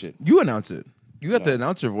it Finish just it. You announce it. You got the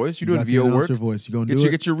announcer voice. You're doing got the VO work. announcer voice. You gonna do it?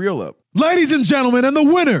 Get your reel up. Ladies and gentlemen, and the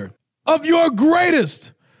winner of your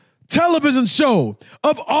greatest television show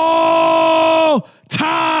of all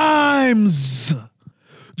times,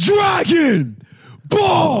 Dragon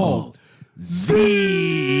Ball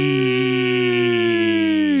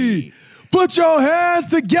Z. Put your hands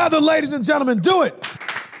together, ladies and gentlemen. Do it.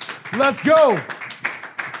 Let's go.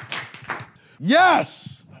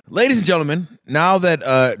 Yes. Ladies and gentlemen, now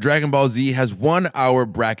that Dragon Ball Z has won our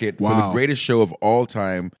bracket for the Wow. greatest show of all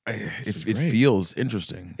time, it great. feels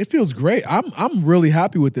interesting. It feels great. I'm really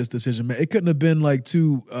happy with this decision, man. It couldn't have been it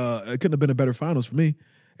couldn't have been a better finals for me.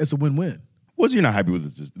 It's a win-win. Was you not happy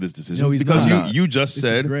with this decision? No, he's because not. you just This is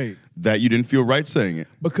said great. that you didn't feel right saying it.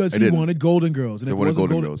 Because I he didn't. wanted Golden Girls. And They if it wanted wasn't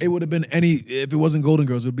Golden Girls. it would have been if it wasn't Golden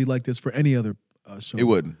Girls, it would be like this for any other show. It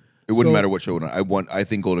would. It wouldn't So- matter what show. I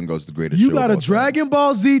think Golden Girls is the greatest. You show got of a all time. Dragon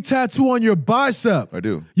Ball Z tattoo on your bicep. I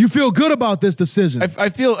do. You feel good about this decision. I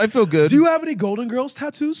feel good. Do you have any Golden Girls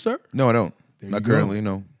tattoos, sir? No, I don't. There Not you go. currently.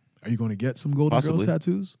 No. Are you going to get some Golden Possibly. Girls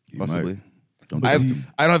tattoos? Possibly. Don't I test him.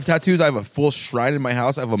 don't have tattoos. I have a full shrine in my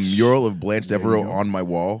house. I have a mural of Blanche Devereaux on my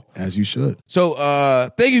wall. As you should. So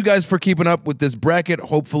thank you guys for keeping up with this bracket.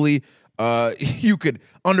 Hopefully you could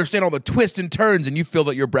understand all the twists and turns and you filled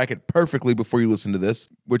out your bracket perfectly before you listen to this,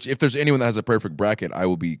 which if there's anyone that has a perfect bracket, I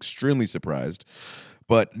will be extremely surprised.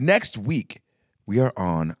 But next week, we are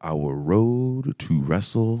on our road to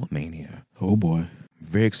WrestleMania. Oh, boy.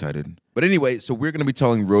 Very excited. But anyway, so we're going to be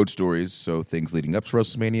telling road stories, so things leading up to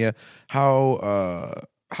WrestleMania, how a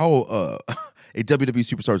WWE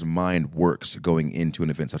superstar's mind works going into an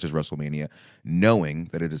event such as WrestleMania, knowing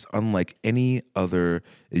that it is unlike any other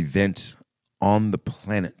event on the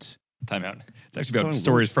planet. Time out. It's actually about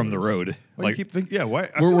stories from the road. Why you keep thinking? Yeah, why?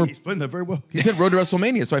 I We're- feel like he explained that very well. He said road to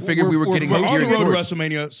WrestleMania, so I figured we were getting We're on gearing the road to towards-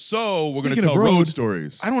 WrestleMania, so we're going to Speaking of tell road road-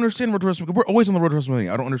 stories. I don't understand road to WrestleMania. We're always on the road to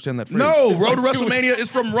WrestleMania. I don't understand that phrase. No, road to WrestleMania is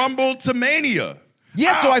from Rumble to Mania.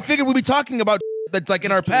 Yeah, so I figured we'd be talking about that's like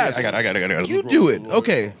in our past. I got it. You do it.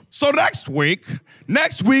 Okay. So next week,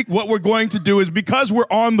 what we're going to do is, because we're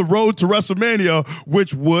on the road to WrestleMania,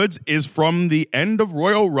 which Woods is from the end of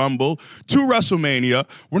Royal Rumble to WrestleMania,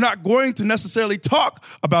 we're not going to necessarily talk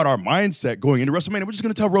about our mindset going into WrestleMania. We're just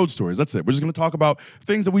going to tell road stories. That's it. We're just going to talk about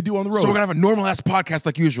things that we do on the road. So we're going to have a normal ass podcast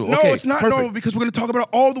like usual. No, Okay, it's not perfect. normal, because we're going to talk about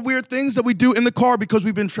all the weird things that we do in the car, because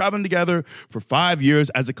we've been traveling together for 5 years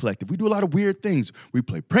as a collective. We do a lot of weird things. We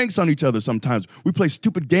play pranks on each other sometimes. We play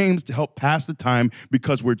stupid games to help pass the time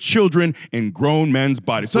because we're children in grown men's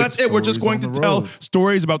bodies. So that's it. We're just going to Stories on the tell road.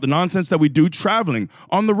 stories about the nonsense that we do traveling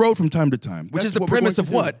on the road from time to time. Which is That's the what we're premise going of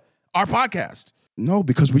to do. what? Our podcast. No,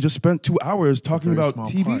 because we just spent 2 hours talking very about small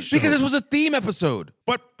TV part. shows. Because this was a theme episode.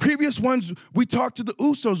 But previous ones, we talked to the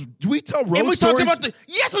Usos. Do we tell road And we stories? talked about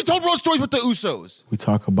yes, we told road stories with the Usos. We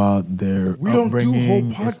talk about their We don't do upbringing.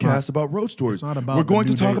 whole It's podcasts not- about road stories. it's not about We're the going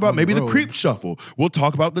to New talk Day about on maybe the road. creep shuffle. We'll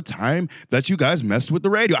talk about the time that you guys messed with the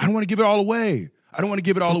radio. I don't want to give it all away. But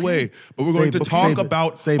we're going to talk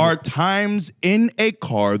about our times in a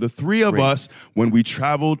car, the three of us, when we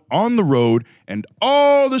traveled on the road, and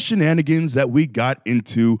all the shenanigans that we got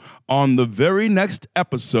into on the very next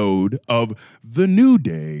episode of The New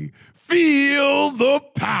Day. Feel the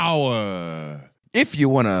power. If you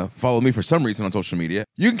want to follow me for some reason on social media,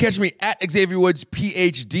 you can catch me at Xavier Woods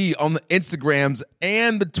PhD on the Instagrams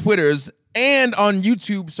and the Twitters, And on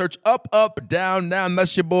YouTube, search Up, Up, Down, Down.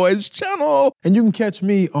 That's your boy's channel. And you can catch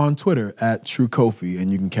me on Twitter at True Kofi, and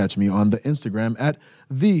you can catch me on the Instagram at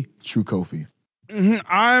The True Kofi.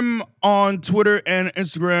 I'm on Twitter and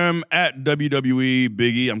Instagram at WWE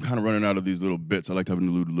Biggie. I'm kind of running out of these little bits. I like to have a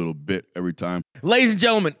little bit every time. Ladies and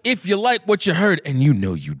gentlemen, if you like what you heard, and you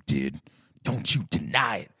know you did, don't you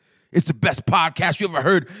deny it. It's the best podcast you ever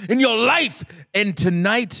heard in your life. And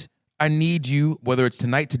tonight, I need you, whether it's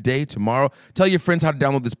tonight, today, tomorrow, tell your friends how to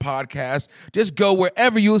download this podcast. Just go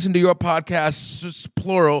wherever you listen to your podcasts,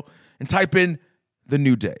 plural, and type in The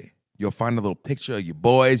New Day. You'll find a little picture of your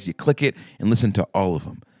boys. You click it and listen to all of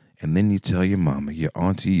them. And then you tell your mama, your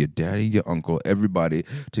auntie, your daddy, your uncle, everybody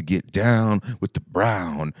to get down with the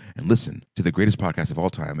brown and listen to the greatest podcast of all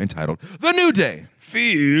time entitled The New Day.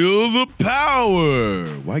 Feel the power.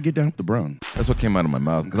 Why get down with the brown? That's what came out of my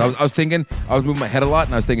mouth. Because I was thinking, I was moving my head a lot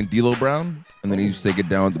and I was thinking D'Lo Brown. And then he used to say get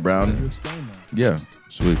down with the brown. Yeah.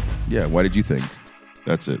 Sweet. Yeah. Why did you think?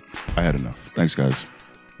 That's it. I had enough. Thanks, guys.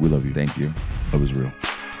 We love you. Thank you. Love is real.